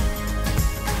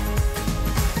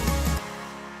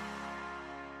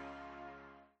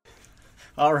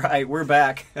 All right, we're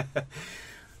back.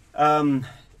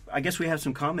 I guess we have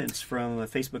some comments from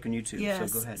Facebook and YouTube, Yes.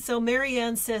 so go ahead. So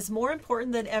Marianne says, more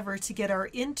important than ever to get our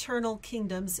internal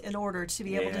kingdoms in order to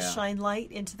be able to shine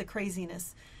light into the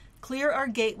craziness. Clear our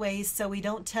gateways so we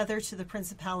don't tether to the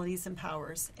principalities and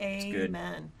powers.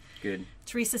 Amen. Good.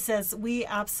 Teresa says, we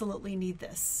absolutely need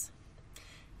this.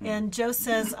 And Joe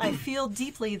says, I feel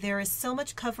deeply there is so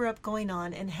much cover-up going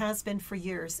on and has been for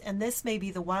years, and this may be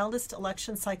the wildest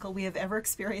election cycle we have ever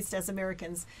experienced as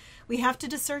Americans. We have to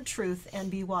discern truth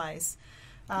and be wise.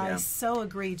 I so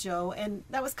agree, Joe. And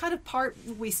that was kind of part,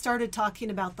 we started talking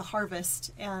about the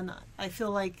harvest, and I feel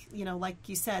like, like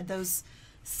you said, those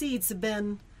seeds have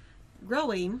been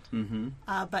growing,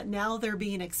 but now they're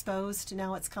being exposed.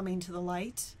 Now it's coming to the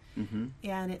light,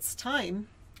 and it's time.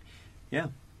 Yeah.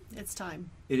 It's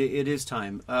time. It is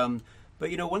time. But,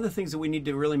 one of the things that we need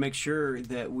to really make sure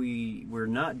that we're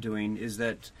not doing is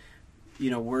that,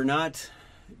 we're not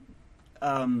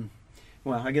well,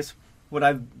 I guess what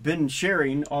I've been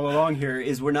sharing all along here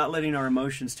is we're not letting our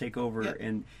emotions take over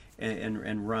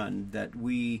and run, that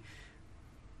we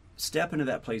step into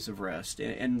that place of rest.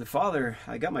 And the Father,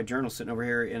 I got my journal sitting over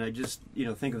here, and I just,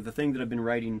 think of the thing that I've been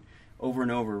writing over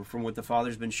and over from what the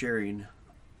Father's been sharing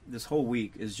this whole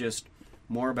week is just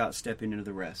more about stepping into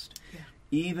the rest. Yeah.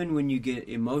 Even when you get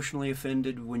emotionally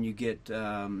offended, when you get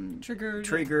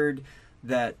triggered,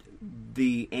 that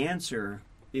the answer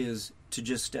is to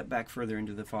just step back further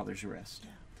into the Father's rest.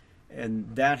 Yeah.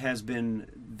 And that has been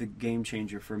the game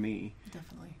changer for me.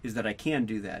 Definitely. Is that I can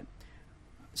do that.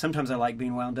 Sometimes I like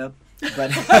being wound up,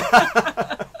 but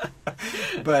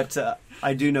but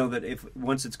I do know that if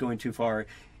once it's going too far,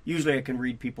 usually I can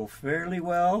read people fairly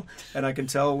well, and I can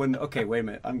tell when, okay, wait a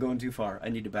minute, I'm going too far. I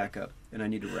need to back up, and I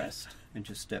need to rest and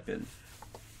just step in.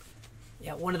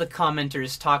 Yeah, one of the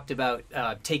commenters talked about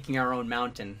taking our own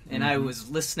mountain, and I was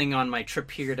listening on my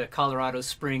trip here to Colorado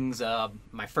Springs.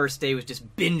 My first day was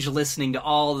just binge listening to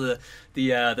all the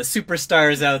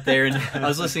superstars out there, and I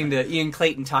was listening to Ian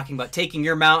Clayton talking about taking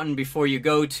your mountain before you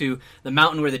go to the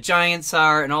mountain where the giants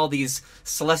are, and all these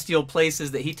celestial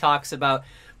places that he talks about.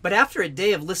 But after a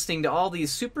day of listening to all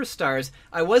these superstars,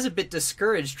 I was a bit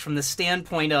discouraged from the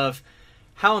standpoint of,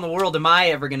 how in the world am I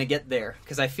ever going to get there?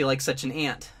 Because I feel like such an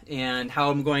ant. And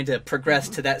how I'm going to progress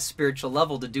to that spiritual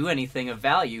level to do anything of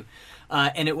value.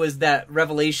 And it was that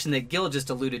revelation that Gil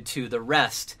just alluded to, the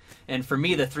rest. And for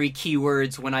me, the 3 key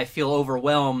words when I feel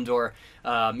overwhelmed or,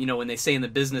 when they say in the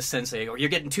business sense, or you're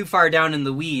getting too far down in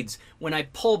the weeds. When I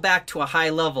pull back to a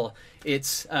high level,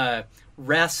 it's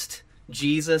rest,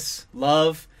 Jesus,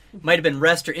 love. Might have been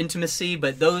rest or intimacy,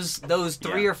 but those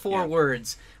 3 or 4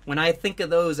 words, when I think of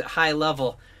those at high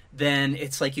level, then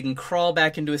it's like you can crawl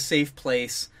back into a safe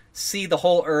place, see the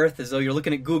whole earth as though you're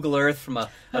looking at Google Earth from a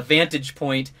vantage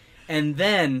point, and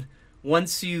then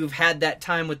once you've had that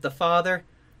time with the Father,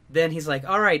 then he's like,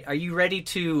 all right, are you ready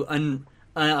to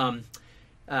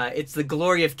it's the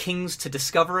glory of kings to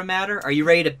discover a matter? Are you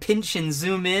ready to pinch and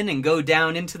zoom in and go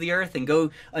down into the earth and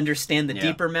go understand the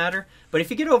deeper matter? But if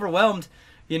you get overwhelmed,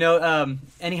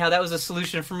 anyhow, that was a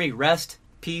solution for me. Rest,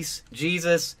 peace,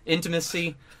 Jesus,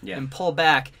 intimacy, and pull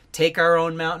back. Take our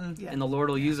own mountain, and the Lord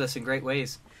will use us in great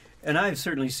ways. And I've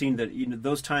certainly seen that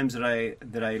those times that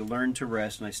I learn to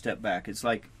rest and I step back, it's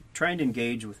like trying to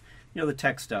engage with, the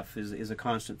tech stuff is a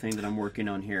constant thing that I'm working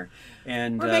on here.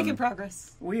 And we're making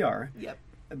progress. We are. Yep.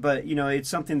 But, it's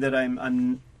something that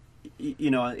I'm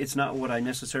it's not what I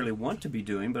necessarily want to be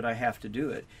doing, but I have to do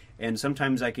it. And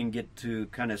sometimes I can get to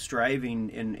kind of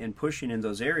striving and pushing in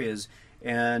those areas,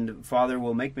 and Father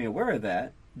will make me aware of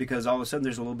that because all of a sudden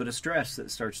there's a little bit of stress that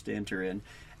starts to enter in.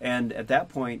 And at that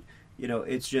point,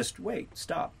 it's just, wait,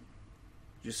 stop.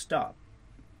 Just stop.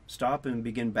 Stop and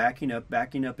begin backing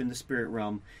up in the spirit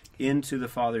realm into the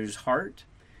Father's heart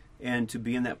and to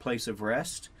be in that place of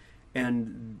rest.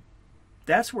 And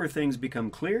that's where things become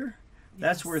clear.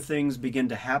 That's where things begin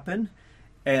to happen.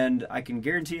 And I can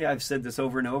guarantee you, I've said this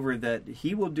over and over, that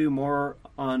He will do more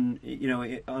than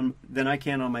I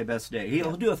can on my best day.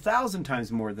 He'll do 1,000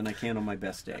 times more than I can on my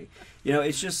best day.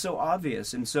 It's just so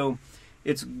obvious. And so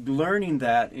it's learning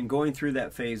that and going through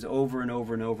that phase over and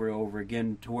over and over and over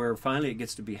again to where finally it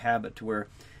gets to be habit, to where,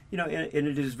 and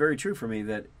it is very true for me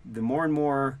that the more and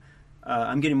more,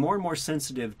 I'm getting more and more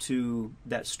sensitive to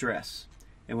that stress.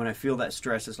 And when I feel that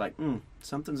stress, it's like,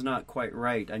 something's not quite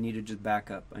right. I need to just back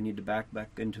up. I need to back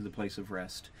into the place of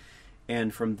rest.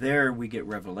 And from there, we get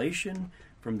revelation.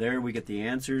 From there, we get the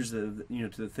answers, to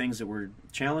the things that we're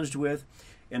challenged with.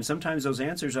 And sometimes those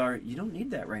answers are, you don't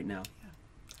need that right now.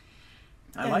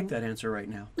 I like that answer right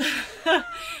now.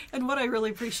 And what I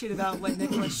really appreciate about what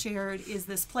Nicholas shared is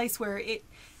this place where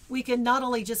we can not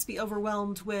only just be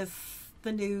overwhelmed with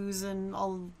the news and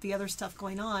all the other stuff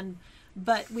going on,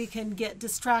 but we can get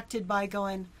distracted by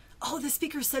going, oh, the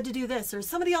speaker said to do this, or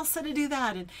somebody else said to do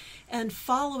that, and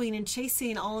following and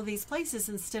chasing all of these places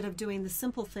instead of doing the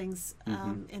simple things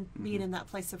and being in that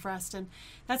place of rest. And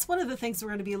that's one of the things we're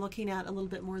going to be looking at a little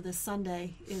bit more this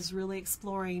Sunday, is really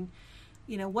exploring,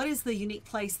 what is the unique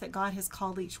place that God has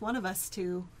called each one of us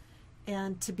to,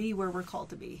 and to be where we're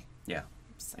called to be. Yeah.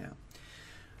 So. Yeah.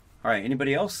 All right.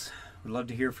 Anybody else? We'd love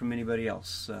to hear from anybody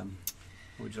else. What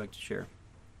would you like to share?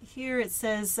 Here it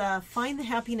says, find the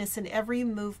happiness in every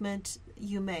movement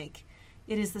you make.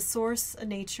 It is the source and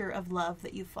nature of love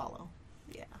that you follow.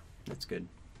 Yeah. That's good.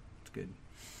 That's good.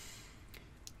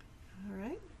 All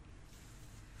right.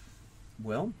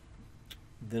 Well,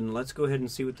 then let's go ahead and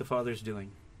see what the Father's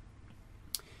doing.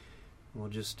 We'll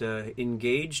just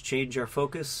engage, change our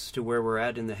focus to where we're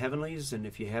at in the heavenlies. And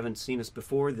if you haven't seen us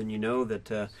before, then you know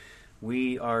that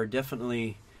we are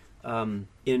definitely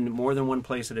in more than one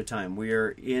place at a time. We are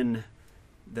in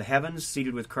the heavens,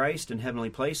 seated with Christ in heavenly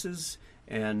places,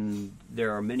 and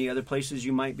there are many other places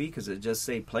you might be, because it just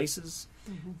say places,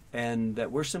 and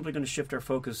that we're simply going to shift our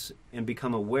focus and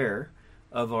become aware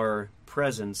of our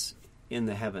presence in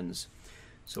the heavens.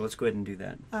 So let's go ahead and do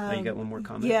that. You got one more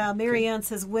comment? Yeah, Mary Ann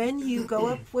says, when we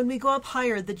go up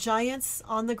higher, the giants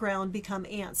on the ground become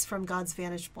ants from God's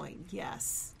vantage point.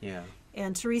 Yes. Yeah.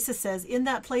 And Teresa says, in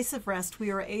that place of rest,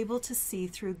 we are able to see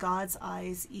through God's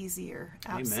eyes easier.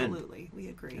 Absolutely. Amen. We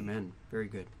agree. Amen. Very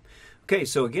good. Okay,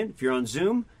 so again, if you're on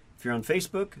Zoom, if you're on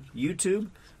Facebook, YouTube,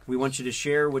 we want you to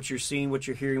share what you're seeing, what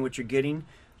you're hearing, what you're getting.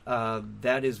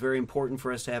 That is very important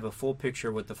for us to have a full picture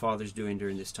of what the Father's doing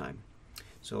during this time.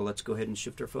 So let's go ahead and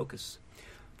shift our focus.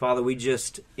 Father, we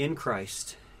just, in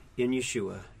Christ, in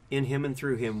Yeshua, in Him and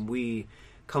through Him, we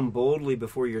come boldly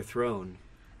before your throne.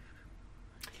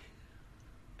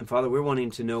 And Father, we're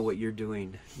wanting to know what you're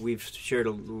doing. We've shared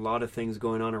a lot of things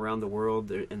going on around the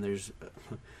world, and there's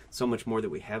so much more that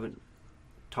we haven't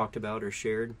talked about or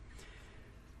shared.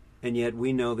 And yet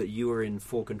we know that you are in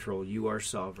full control. You are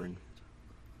sovereign.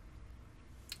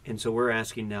 And so we're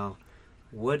asking now,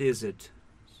 what is it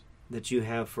that you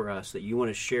have for us, that you want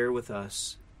to share with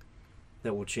us,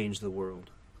 that will change the world?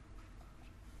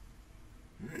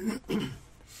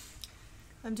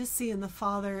 I'm just seeing the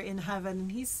Father in heaven,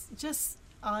 and He's just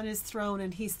on His throne,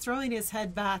 and He's throwing His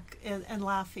head back and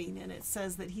laughing, and it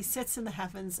says that He sits in the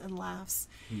heavens and laughs.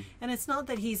 And it's not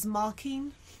that He's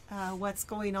mocking what's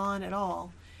going on at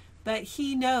all, but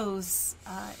He knows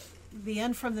the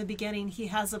end from the beginning. He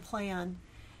has a plan,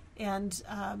 and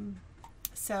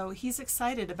so He's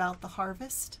excited about the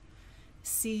harvest,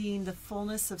 seeing the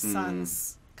fullness of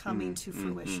sons coming to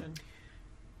fruition.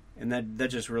 And that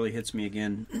just really hits me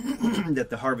again, that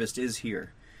the harvest is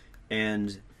here,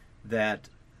 and that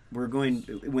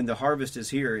when the harvest is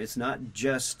here, it's not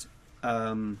just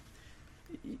the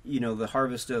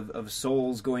harvest of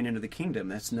souls going into the kingdom.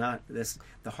 The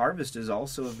harvest is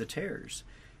also of the tares,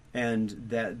 and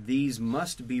that these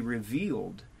must be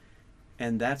revealed.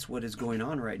 And that's what is going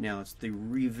on right now. It's the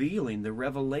revealing, the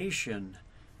revelation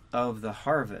of the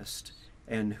harvest,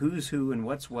 and who's who and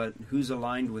what's what, who's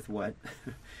aligned with what.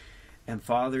 And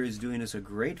Father is doing us a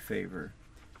great favor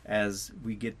as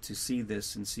we get to see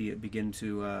this and see it begin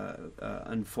to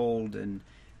unfold and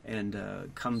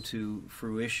come to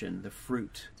fruition, the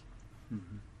fruit.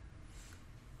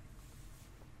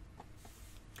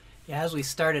 Yeah, as we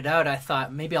started out, I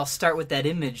thought maybe I'll start with that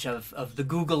image of the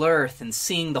Google Earth and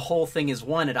seeing the whole thing as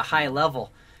one at a high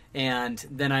level. And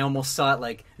then I almost saw it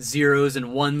like zeros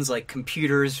and ones, like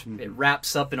computers. It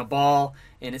wraps up in a ball,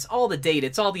 and it's all the data,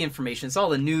 it's all the information, it's all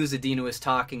the news Adina was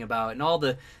talking about, and all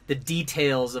the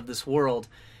details of this world.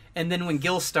 And then when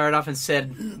Gil started off and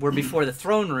said, we're before the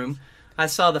throne room, I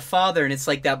saw the Father, and it's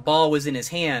like that ball was in his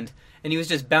hand, and he was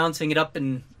just bouncing it up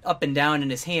and down in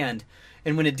his hand.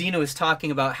 And when Adina was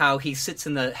talking about how he sits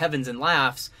in the heavens and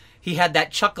laughs, he had that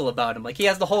chuckle about him, like he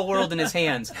has the whole world in his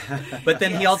hands. But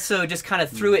then he also just kind of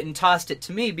threw it and tossed it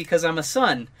to me because I'm a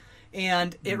son.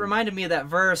 And it reminded me of that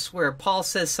verse where Paul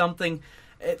says something,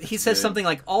 he says something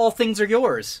like, all things are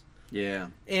yours. Yeah.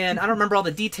 And I don't remember all the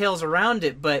details around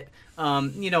it, but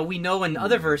we know in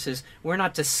other verses, we're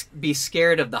not to be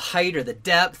scared of the height or the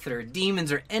depth or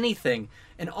demons or anything.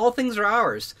 And all things are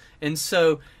ours. And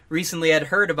so recently I'd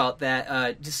heard about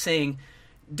that, just saying,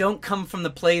 don't come from the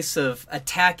place of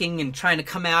attacking and trying to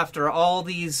come after all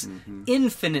these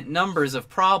infinite numbers of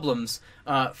problems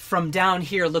from down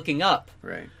here looking up.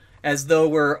 Right. As though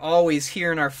we're always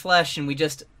here in our flesh and we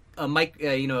just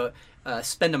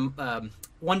spend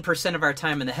 1% of our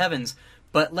time in the heavens.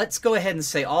 But let's go ahead and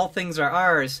say all things are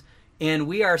ours, and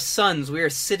we are sons. We are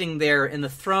sitting there in the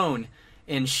throne,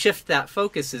 and shift that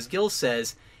focus, as Gil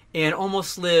says, and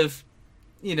almost live,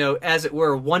 as it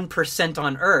were, 1%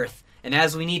 on earth. And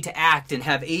as we need to act and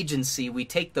have agency, we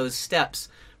take those steps.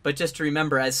 But just to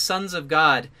remember, as sons of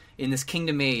God in this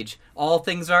kingdom age, all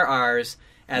things are ours,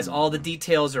 as all the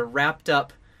details are wrapped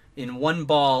up in one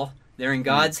ball. They're in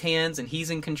God's hands, and He's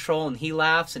in control, and He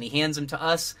laughs, and He hands them to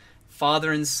us,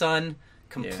 Father and Son,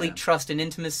 complete trust and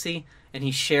intimacy, and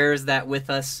He shares that with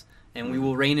us, and we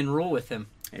will reign and rule with Him.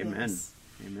 Amen. Yes.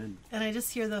 Amen. And I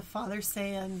just hear the Father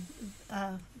saying,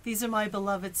 these are my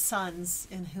beloved sons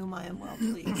in whom I am well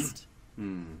pleased.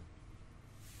 That's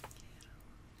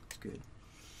good.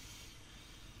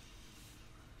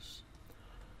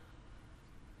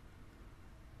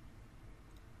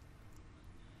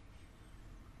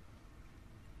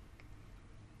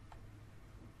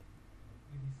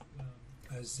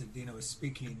 As Adina was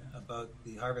speaking about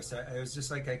the harvest, I was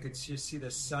just like, I could just see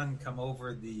the sun come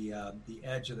over the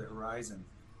edge of the horizon,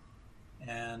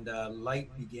 and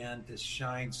light began to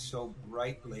shine so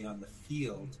brightly on the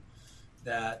field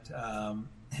that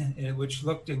which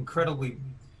looked incredibly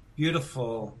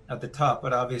beautiful at the top,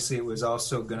 but obviously it was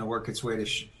also going to work its way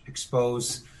to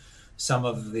expose some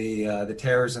of the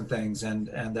tears and things, and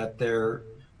that there,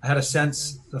 I had a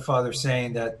sense, the Father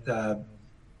saying that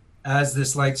as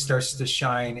this light starts to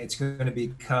shine, it's going to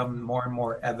become more and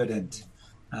more evident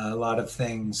a lot of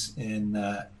things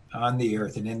on the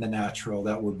earth and in the natural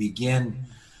that will begin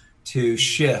to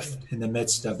shift in the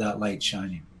midst of that light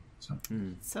shining.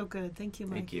 So good. Thank you,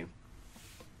 Mike. Thank you.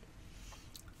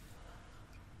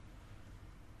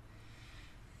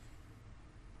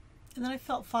 And then I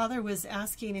felt Father was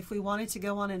asking if we wanted to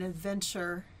go on an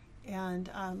adventure,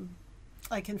 and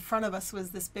like in front of us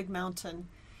was this big mountain.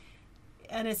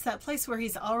 And it's that place where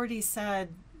he's already said,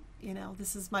 you know,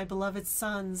 this is my beloved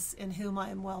sons in whom I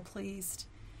am well pleased.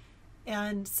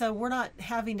 And so we're not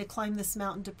having to climb this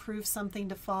mountain to prove something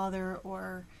to Father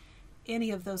or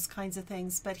any of those kinds of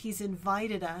things, but he's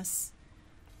invited us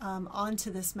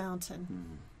onto this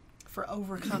mountain for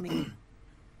overcoming.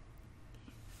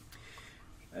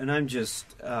 And I'm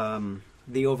just,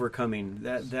 the overcoming,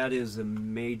 that is a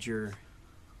major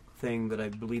thing that I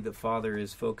believe that Father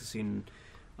is focusing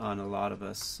on a lot of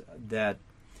us, that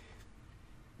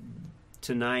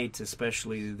tonight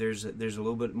especially there's a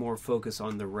little bit more focus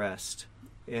on the rest,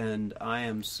 and I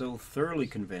am so thoroughly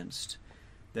convinced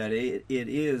that it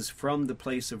is from the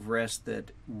place of rest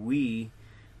that we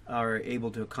are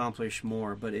able to accomplish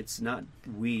more. But it's not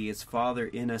we, it's Father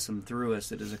in us and through us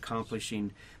that is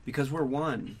accomplishing, because we're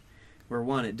one.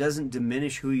 It doesn't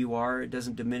diminish who you are, it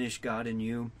doesn't diminish God in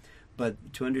you,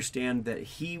 but to understand that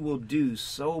He will do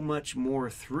so much more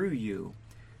through you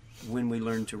when we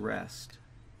learn to rest.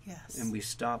 Yes. And we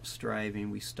stop striving,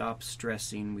 we stop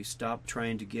stressing, we stop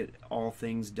trying to get all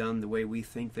things done the way we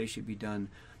think they should be done,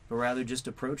 but rather just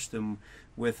approach them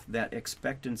with that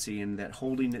expectancy and that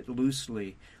holding it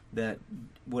loosely, that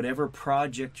whatever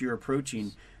project you're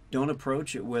approaching, don't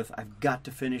approach it with, I've got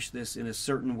to finish this in a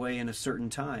certain way in a certain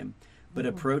time, but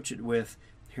approach it with,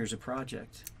 here's a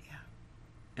project. Yeah.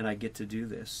 And I get to do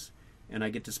this. And I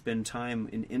get to spend time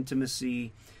in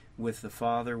intimacy with the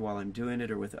Father while I'm doing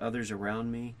it, or with others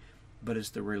around me. But it's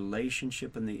the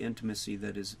relationship and the intimacy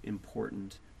that is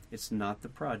important. It's not the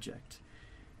project.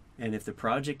 And if the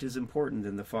project is important,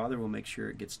 then the Father will make sure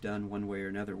it gets done one way or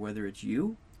another, whether it's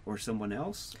you or someone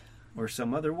else or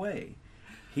some other way.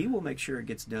 He will make sure it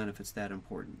gets done if it's that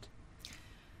important.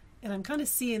 And I'm kind of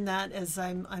seeing that as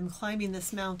I'm climbing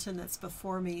this mountain that's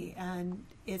before me, and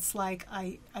it's like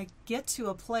I get to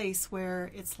a place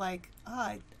where it's like,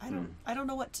 I don't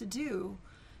know what to do.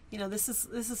 You know, this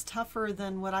is tougher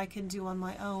than what I can do on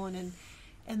my own,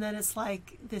 and then it's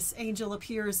like this angel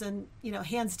appears and, you know,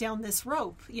 hands down this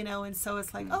rope, you know, and so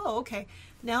it's like, oh, okay,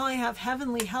 now I have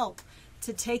heavenly help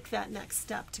to take that next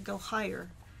step, to go higher.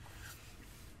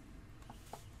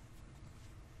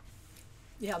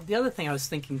 Yeah, the other thing I was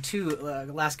thinking too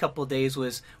the last couple of days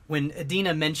was when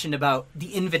Adina mentioned about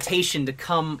the invitation to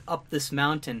come up this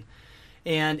mountain.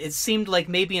 And it seemed like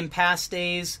maybe in past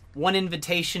days, one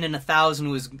invitation in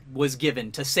 1,000 was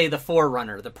given to, say, the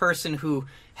forerunner, the person who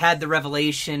had the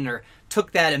revelation or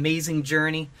took that amazing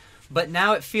journey. But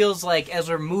now it feels like as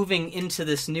we're moving into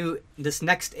this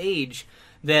next age,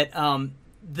 that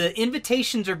the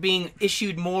invitations are being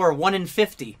issued more 1 in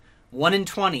 50, 1 in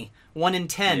 20, 1 in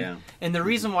 10. Yeah. And the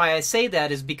reason why I say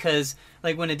that is because,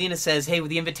 like when Adina says, hey,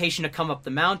 with the invitation to come up the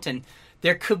mountain,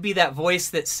 there could be that voice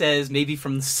that says, maybe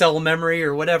from cell memory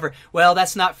or whatever, well,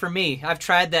 that's not for me. I've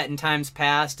tried that in times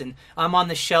past, and I'm on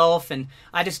the shelf, and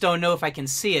I just don't know if I can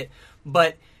see it.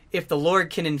 But if the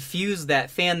Lord can infuse that,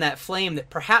 fan that flame,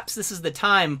 that perhaps this is the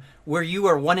time where you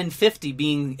are 1 in 50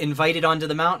 being invited onto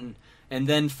the mountain. And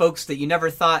then folks that you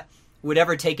never thought would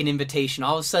ever take an invitation,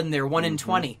 all of a sudden they're 1 in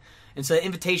 20. And so the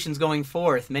invitation's going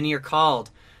forth. Many are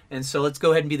called. And so let's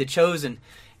go ahead and be the chosen.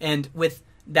 And with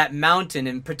that mountain,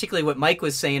 and particularly what Mike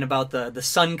was saying about the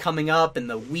sun coming up and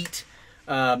the wheat,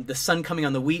 the sun coming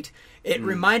on the wheat, it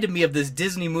reminded me of this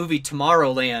Disney movie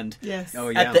Tomorrowland. Yes. Oh,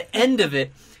 yeah. At the end of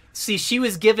it, see, she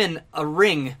was given a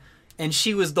ring, and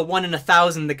she was the 1 in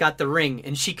 1,000 that got the ring,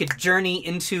 and she could journey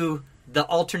into the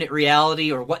alternate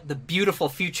reality or what the beautiful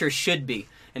future should be.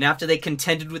 And after they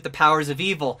contended with the powers of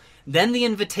evil, then the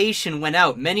invitation went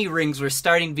out. Many rings were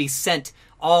starting to be sent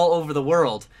all over the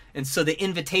world. And so the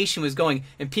invitation was going,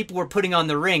 and people were putting on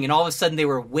the ring, and all of a sudden they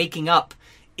were waking up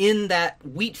in that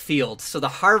wheat field. So the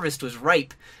harvest was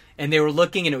ripe, and they were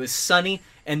looking, and it was sunny,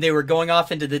 and they were going off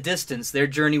into the distance. Their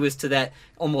journey was to that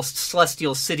almost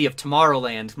celestial city of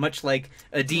Tomorrowland, much like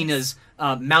Adina's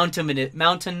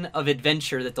mountain of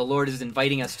adventure that the Lord is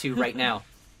inviting us to right now.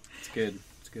 It's good.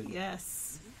 It's good.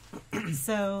 Yes.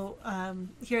 So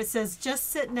here it says,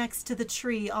 just sit next to the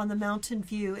tree on the mountain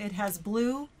view. It has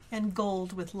blue and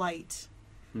gold with light.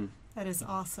 That is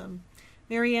awesome.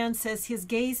 Marianne says, his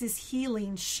gaze is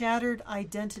healing shattered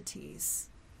identities.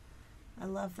 I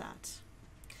love that.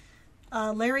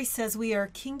 Larry says, we are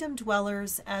kingdom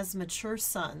dwellers as mature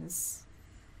sons.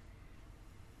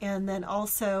 And then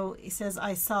also, he says,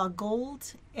 I saw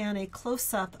gold and a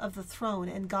close-up of the throne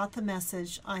and got the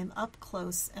message, I'm up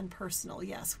close and personal.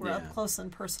 Yes, we're up close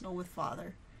and personal with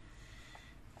Father.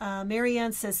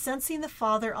 Marianne says, sensing the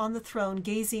Father on the throne,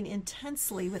 gazing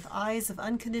intensely with eyes of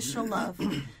unconditional love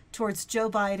towards Joe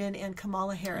Biden and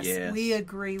Kamala Harris. Yes. We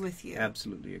agree with you.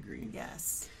 Absolutely agree.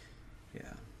 Yes.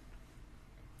 Yeah.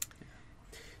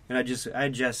 And I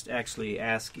just actually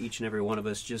ask each and every one of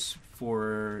us just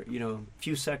for, a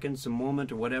few seconds, a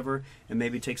moment or whatever, and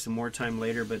maybe take some more time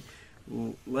later, but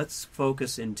let's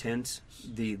focus intent,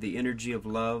 the energy of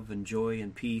love and joy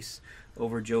and peace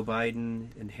over Joe Biden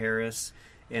and Harris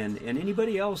and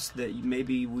anybody else that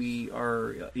maybe we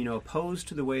are, opposed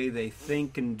to the way they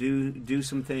think and do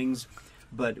some things,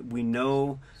 but we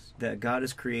know that God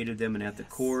has created them, and at the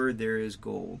core there is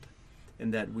gold,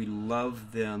 and that we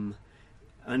love them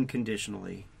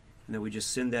unconditionally, and that we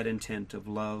just send that intent of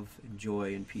love and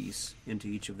joy and peace into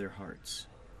each of their hearts.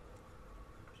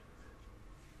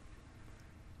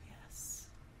 Yes.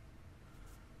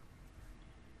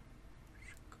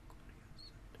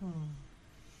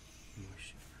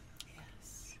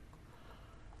 Yes.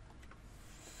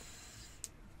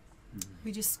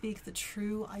 We just speak the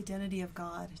true identity of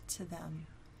God to them.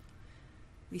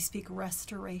 We speak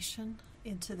restoration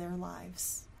into their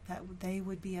lives, that they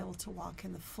would be able to walk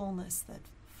in the fullness that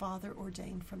Father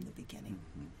ordained from the beginning.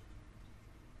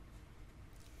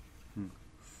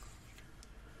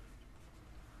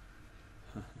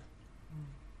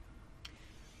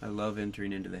 I love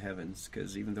entering into the heavens,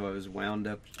 because even though I was wound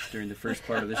up during the first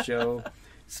part of the show,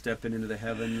 stepping into the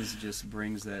heavens just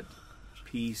brings that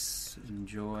peace and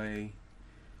joy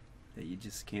that you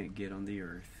just can't get on the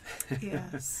earth.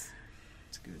 Yes.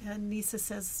 It's good. And Nisa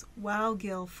says, wow,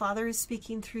 Gil, Father is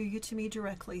speaking through you to me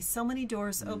directly. So many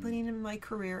doors opening in my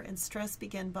career, and stress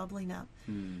began bubbling up.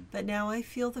 But now I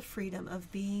feel the freedom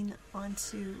of being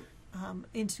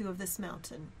into of this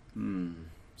mountain.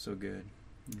 So good.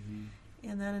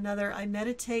 And then another, I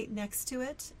meditate next to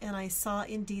it, and I saw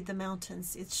indeed the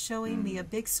mountains. It's showing me a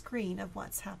big screen of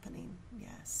what's happening.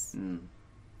 Yes.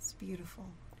 It's beautiful.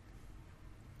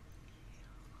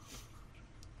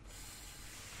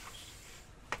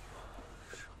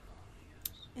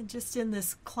 And just in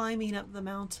this climbing up the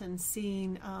mountain,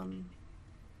 seeing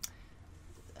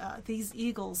these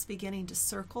eagles beginning to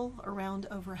circle around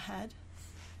overhead.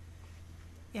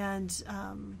 And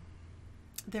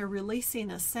they're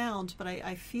releasing a sound, but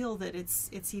I feel that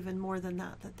it's even more than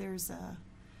that, that there's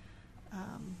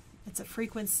it's a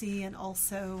frequency and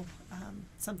also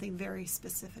something very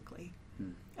specifically.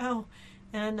 Oh,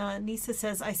 and Nisa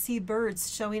says, I see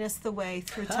birds showing us the way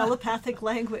through telepathic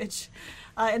language.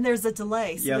 And there's a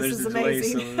delay, so this is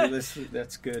amazing. Delay, so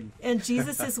that's good. And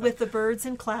Jesus is with the birds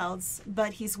and clouds,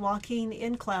 but he's walking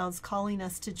in clouds, calling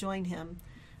us to join him.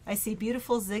 I see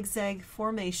beautiful zigzag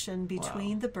formation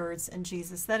between the birds and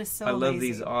Jesus. That is so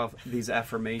amazing. I love these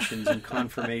affirmations and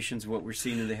confirmations of what we're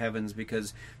seeing in the heavens,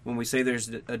 because when we say there's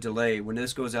a delay, when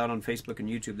this goes out on Facebook and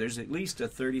YouTube, there's at least a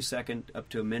 30-second up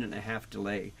to a minute and a half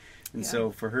delay. And so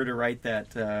for her to write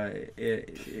that,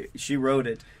 she wrote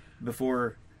it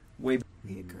before way back.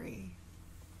 We agree.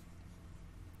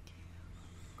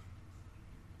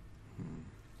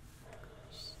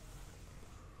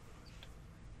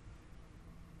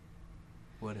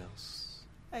 What else?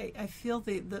 I feel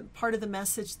the part of the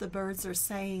message the birds are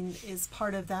saying is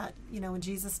part of that, when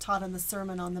Jesus taught in the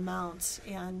Sermon on the Mount,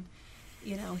 and,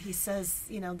 he says,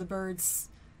 the birds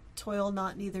toil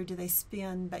not, neither do they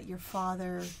spin, but your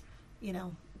Father,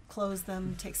 clothes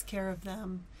them, takes care of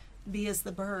them. Be as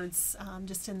the birds,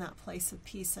 just in that place of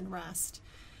peace and rest.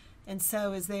 And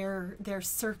so as they're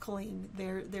circling,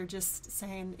 they're just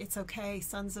saying, it's okay,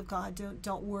 sons of God,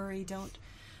 don't worry, don't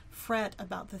fret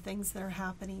about the things that are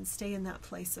happening. Stay in that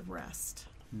place of rest.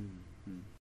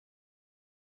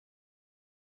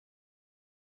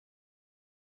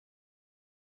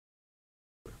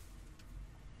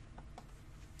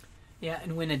 Yeah,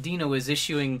 and when Adina was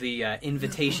issuing the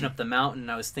invitation up the mountain,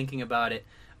 I was thinking about it.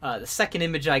 The second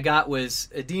image I got was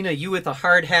Adina, you with a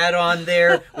hard hat on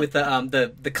there with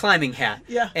the climbing hat.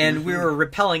 Yeah. And we were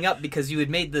rappelling up because you had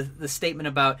made the statement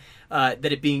about that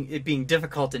it being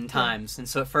difficult in times. And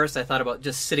so at first I thought about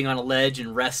just sitting on a ledge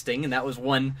and resting, and that was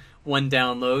one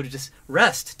download. Just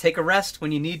rest. Take a rest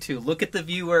when you need to. Look at the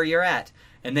view where you're at.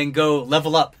 And then go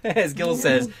level up, as Gil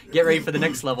says. Get ready for the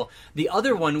next level. The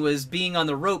other one was being on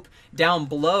the rope down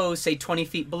below, say 20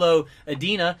 feet below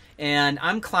Adina, and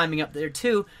I'm climbing up there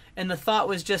too. And the thought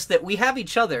was just that we have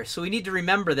each other, so we need to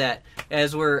remember that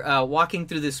as we're walking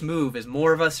through this move, as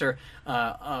more of us are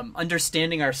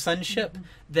understanding our sonship,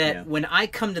 that when I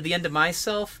come to the end of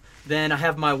myself, then I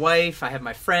have my wife, I have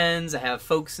my friends, I have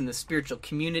folks in the spiritual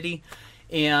community.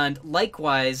 And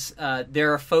likewise,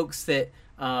 there are folks that...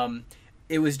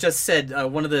 it was just said,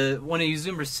 one of you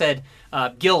Zoomers said,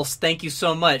 Gil, thank you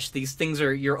so much. These things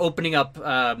you're opening up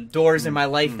doors in my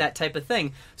life, that type of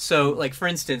thing. So, like, for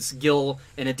instance, Gil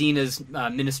and Adina's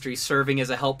ministry serving as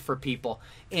a help for people.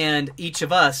 And each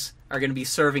of us are going to be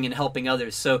serving and helping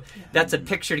others. So that's a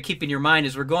picture to keep in your mind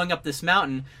as we're going up this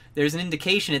mountain. There's an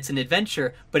indication it's an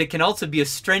adventure, but it can also be a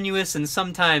strenuous and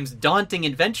sometimes daunting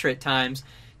adventure at times.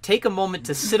 Take a moment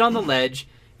to sit on the ledge,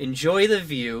 enjoy the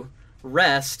view,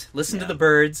 rest, listen to the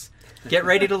birds, get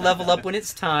ready to level up when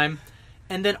it's time,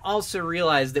 and then also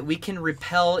realize that we can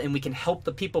repel and we can help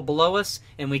the people below us,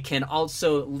 and we can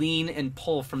also lean and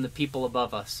pull from the people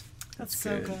above us. That's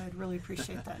so good. Really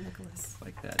appreciate that, Nicholas.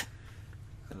 Like that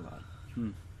a lot.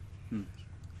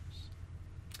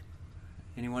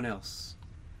 Anyone else?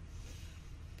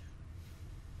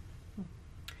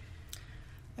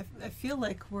 I feel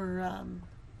like we're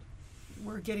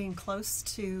getting close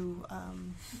to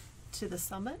the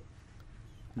summit,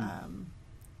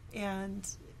 and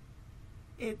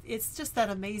it's just that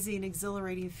amazing,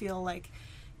 exhilarating feel like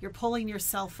you're pulling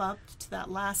yourself up to that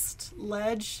last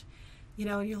ledge,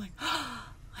 and you're like, oh,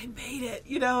 I made it,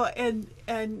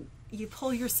 and you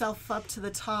pull yourself up to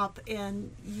the top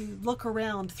and you look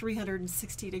around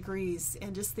 360 degrees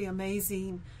and just the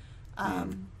amazing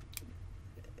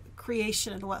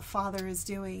creation and what Father is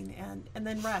doing, and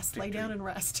then rest, lay down and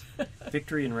rest.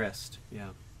 Victory and rest, yeah.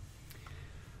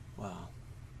 Wow.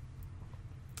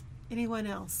 Anyone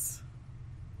else?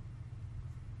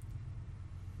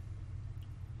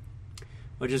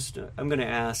 Well, I'm going to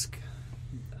ask.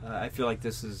 I feel like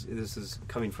this is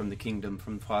coming from the kingdom,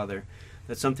 from the Father.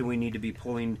 That's something we need to be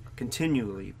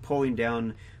continually pulling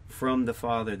down from the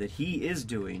Father. That He is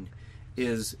doing,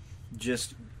 is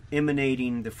just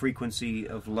emanating the frequency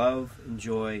of love and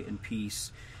joy and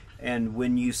peace. And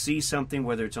when you see something,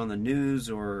 whether it's on the news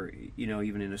or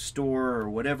even in a store or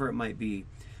whatever it might be,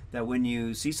 that when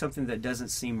you see something that doesn't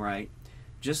seem right,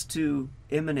 just to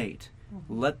emanate,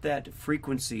 let that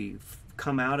frequency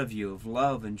come out of you of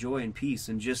love and joy and peace,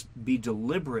 and just be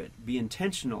deliberate, be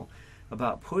intentional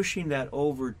about pushing that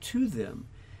over to them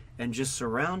and just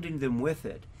surrounding them with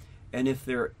it. And if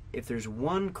there's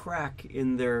one crack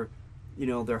in their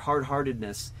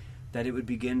hard-heartedness, that it would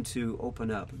begin to open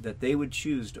up, that they would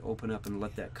choose to open up and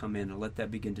let that come in and let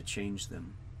that begin to change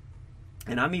them.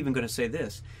 And I'm even going to say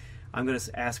this. I'm going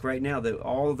to ask right now that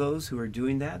all those who are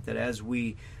doing that as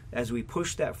we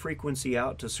push that frequency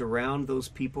out to surround those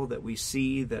people that we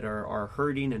see that are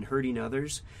hurting and hurting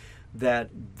others, that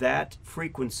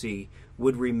frequency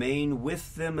would remain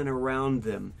with them and around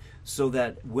them, so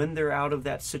that when they're out of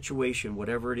that situation,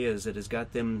 whatever it is that has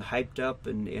got them hyped up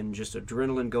and just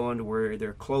adrenaline going to where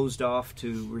they're closed off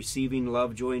to receiving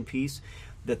love, joy, and peace,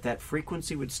 that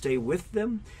frequency would stay with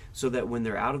them, so that when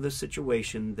they're out of the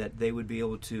situation, that they would be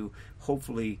able to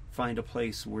hopefully find a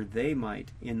place where they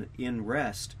might, in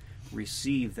rest,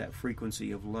 receive that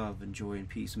frequency of love and joy and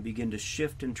peace, and begin to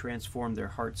shift and transform their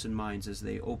hearts and minds as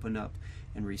they open up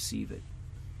and receive it.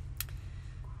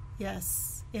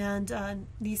 Yes. And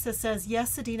Nisa says,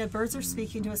 yes, Adina, birds are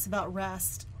speaking to us about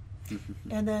rest.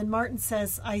 And then Martin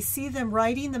says, I see them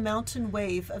riding the mountain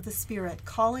wave of the Spirit,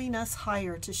 calling us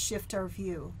higher to shift our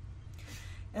view.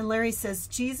 And Larry says,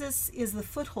 Jesus is the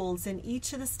footholds in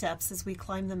each of the steps as we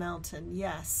climb the mountain.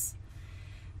 Yes.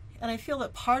 And I feel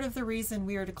that part of the reason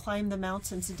we are to climb the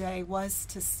mountain today was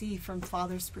to see from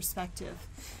Father's perspective.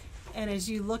 And as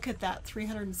you look at that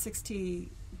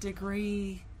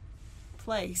 360-degree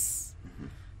place,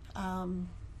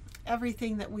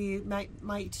 everything that we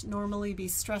might normally be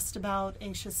stressed about,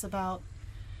 anxious about,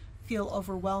 feel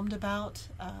overwhelmed about,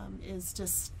 is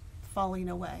just falling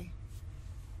away.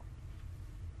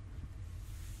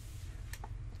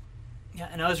 Yeah,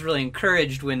 and I was really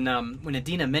encouraged when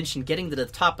Adina mentioned getting to the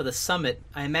top of the summit.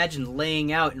 I imagined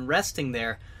laying out and resting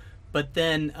there, but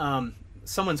then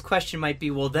someone's question might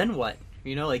be, well, then what?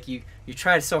 You know, like you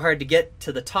try so hard to get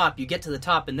to the top, you get to the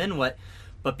top, and then what?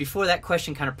 But before that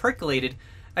question kind of percolated,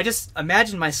 I just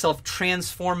imagined myself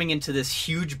transforming into this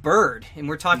huge bird, and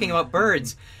we're talking about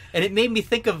birds, and it made me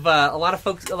think of a lot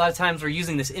of times we're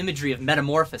using this imagery of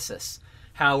metamorphosis,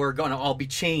 how we're going to all be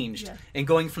changed, and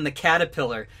going from the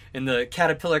caterpillar, and the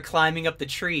caterpillar climbing up the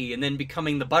tree, and then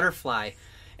becoming the butterfly.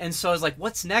 And so I was like,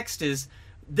 what's next is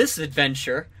this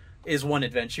adventure is one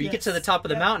adventure. You get to the top of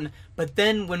the mountain, but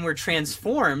then when we're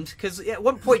transformed, because at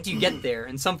what point do you get there?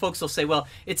 And some folks will say, well,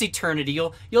 it's eternity.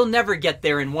 You'll never get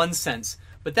there in one sense.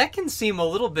 But that can seem a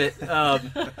little bit...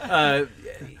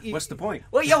 what's the point?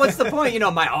 Well, yeah, what's the point? You know,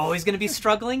 am I always going to be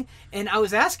struggling? And I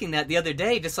was asking that the other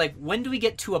day, just like, when do we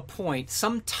get to a point,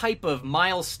 some type of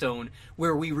milestone,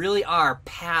 where we really are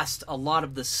past a lot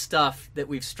of the stuff that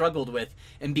we've struggled with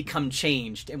and become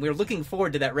changed? And we're looking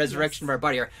forward to that resurrection of our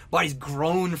body. Our body's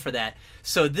grown for that.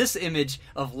 So this image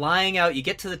of lying out, you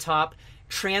get to the top,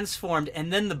 transformed,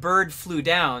 and then the bird flew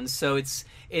down. So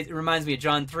it reminds me of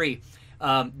John 3.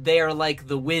 They are like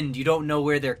the wind. You don't know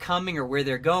where they're coming or where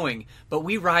they're going. But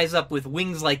we rise up with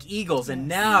wings like eagles, and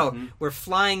now we're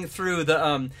flying through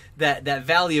the that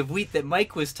valley of wheat that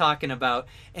Mike was talking about,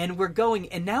 and we're going.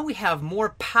 And now we have more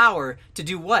power to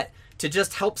do what? To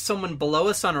just help someone below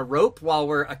us on a rope while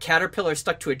we're a caterpillar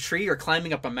stuck to a tree or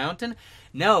climbing up a mountain?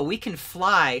 No, we can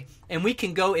fly, and we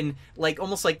can go in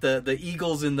almost like the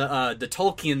eagles in the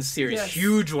Tolkien series,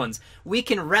 huge ones. We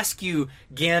can rescue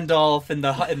Gandalf and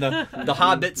the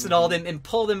hobbits and all them, and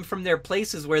pull them from their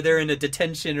places where they're in a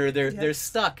detention or they're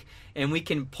stuck, and we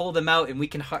can pull them out, and we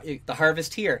can the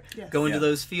harvest here, go into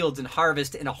those fields and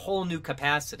harvest in a whole new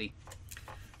capacity.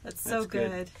 That's so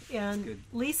good. And good.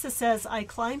 Lisa says, I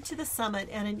climbed to the summit,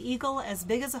 and an eagle as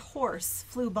big as a horse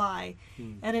flew by,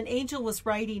 and an angel was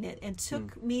riding it, and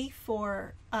took me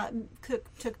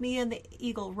and the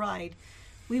eagle ride.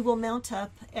 We will mount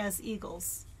up as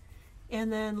eagles.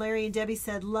 And then Larry and Debbie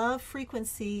said, love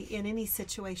frequency in any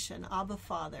situation. Abba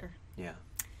Father. Yeah.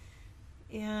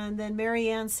 And then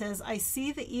Marianne says, I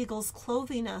see the eagles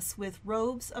clothing us with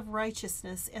robes of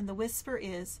righteousness, and the whisper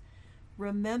is,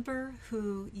 remember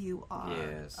who you are.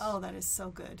 Yes. Oh, that is so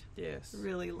good. Yes.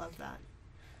 Really love that.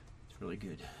 It's really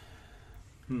good.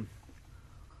 All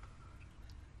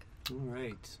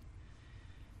right.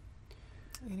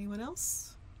 Anyone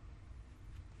else?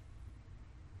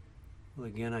 Well,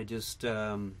 again, I just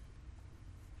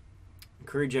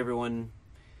encourage everyone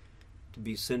to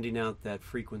be sending out that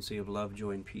frequency of love,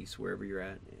 joy, and peace wherever you're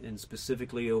at, and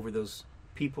specifically over those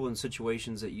people and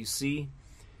situations that you see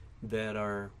that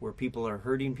are where people are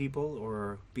hurting people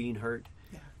or being hurt,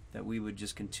 that we would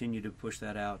just continue to push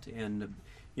that out. And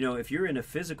you know, if you're in a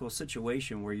physical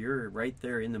situation where you're right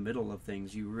there in the middle of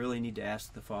things, you really need to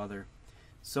ask the Father.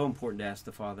 It's so important to ask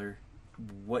the Father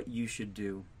what you should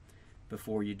do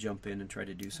before you jump in and try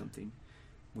to do something.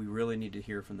 We really need to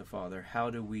hear from the Father. How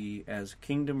do we, as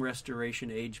Kingdom Restoration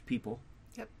Age people,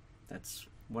 that's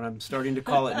what I'm starting to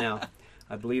call it now.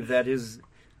 I believe that is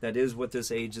what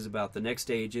this age is about. The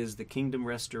next age is the Kingdom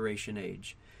Restoration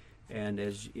Age. And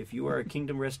if you are a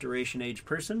Kingdom Restoration Age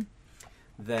person,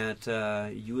 that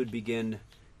you would begin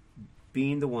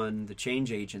being the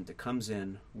change agent that comes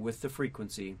in with the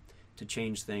frequency to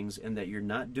change things, and that you're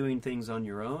not doing things on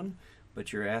your own,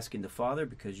 but you're asking the Father,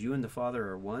 because you and the Father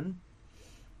are one.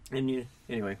 And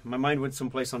anyway, my mind went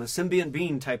someplace on a symbiont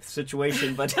being type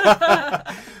situation, but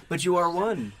but you are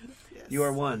one. You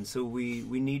are one. So we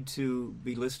need to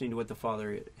be listening to what the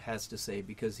Father has to say,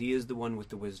 because He is the one with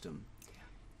the wisdom.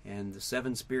 And the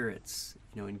seven spirits,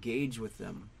 engage with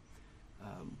them.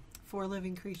 4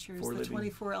 living creatures,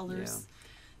 24 elders,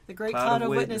 the great cloud of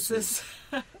witnesses.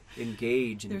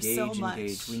 engage. So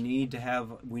engage. We need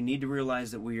to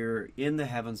realize that we are in the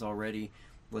heavens already.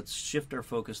 Let's shift our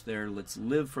focus there. Let's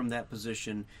live from that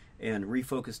position and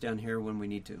refocus down here when we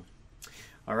need to.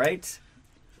 All right.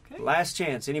 Okay. Last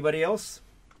chance. Anybody else?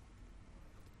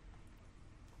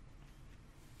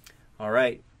 All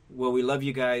right. Well, we love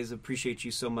you guys. Appreciate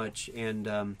you so much.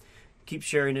 And keep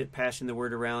sharing it, passing the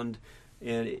word around.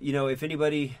 And, if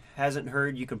anybody hasn't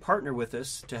heard, you can partner with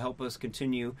us to help us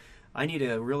continue. I need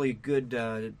a really good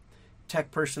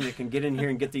tech person that can get in here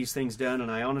and get these things done.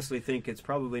 And I honestly think it's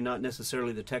probably not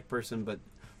necessarily the tech person, but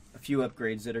a few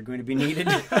upgrades that are going to be needed.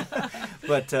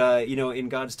 But, in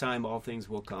God's time, all things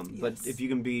will come. Yes. But if you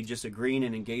can be just agreeing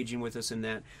and engaging with us in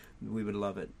that, we would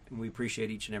love it. And we appreciate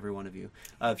each and every one of you.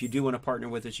 If you do want to partner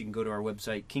with us, you can go to our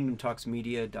website,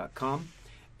 kingdomtalksmedia.com.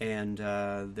 And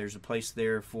there's a place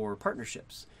there for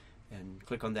partnerships. And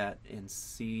click on that and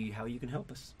see how you can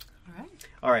help us. All right.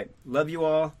 All right. Love you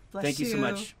all. Bless Thank you so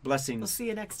much. Blessings. We'll see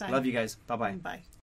you next time. Love you guys. Bye-bye. Bye.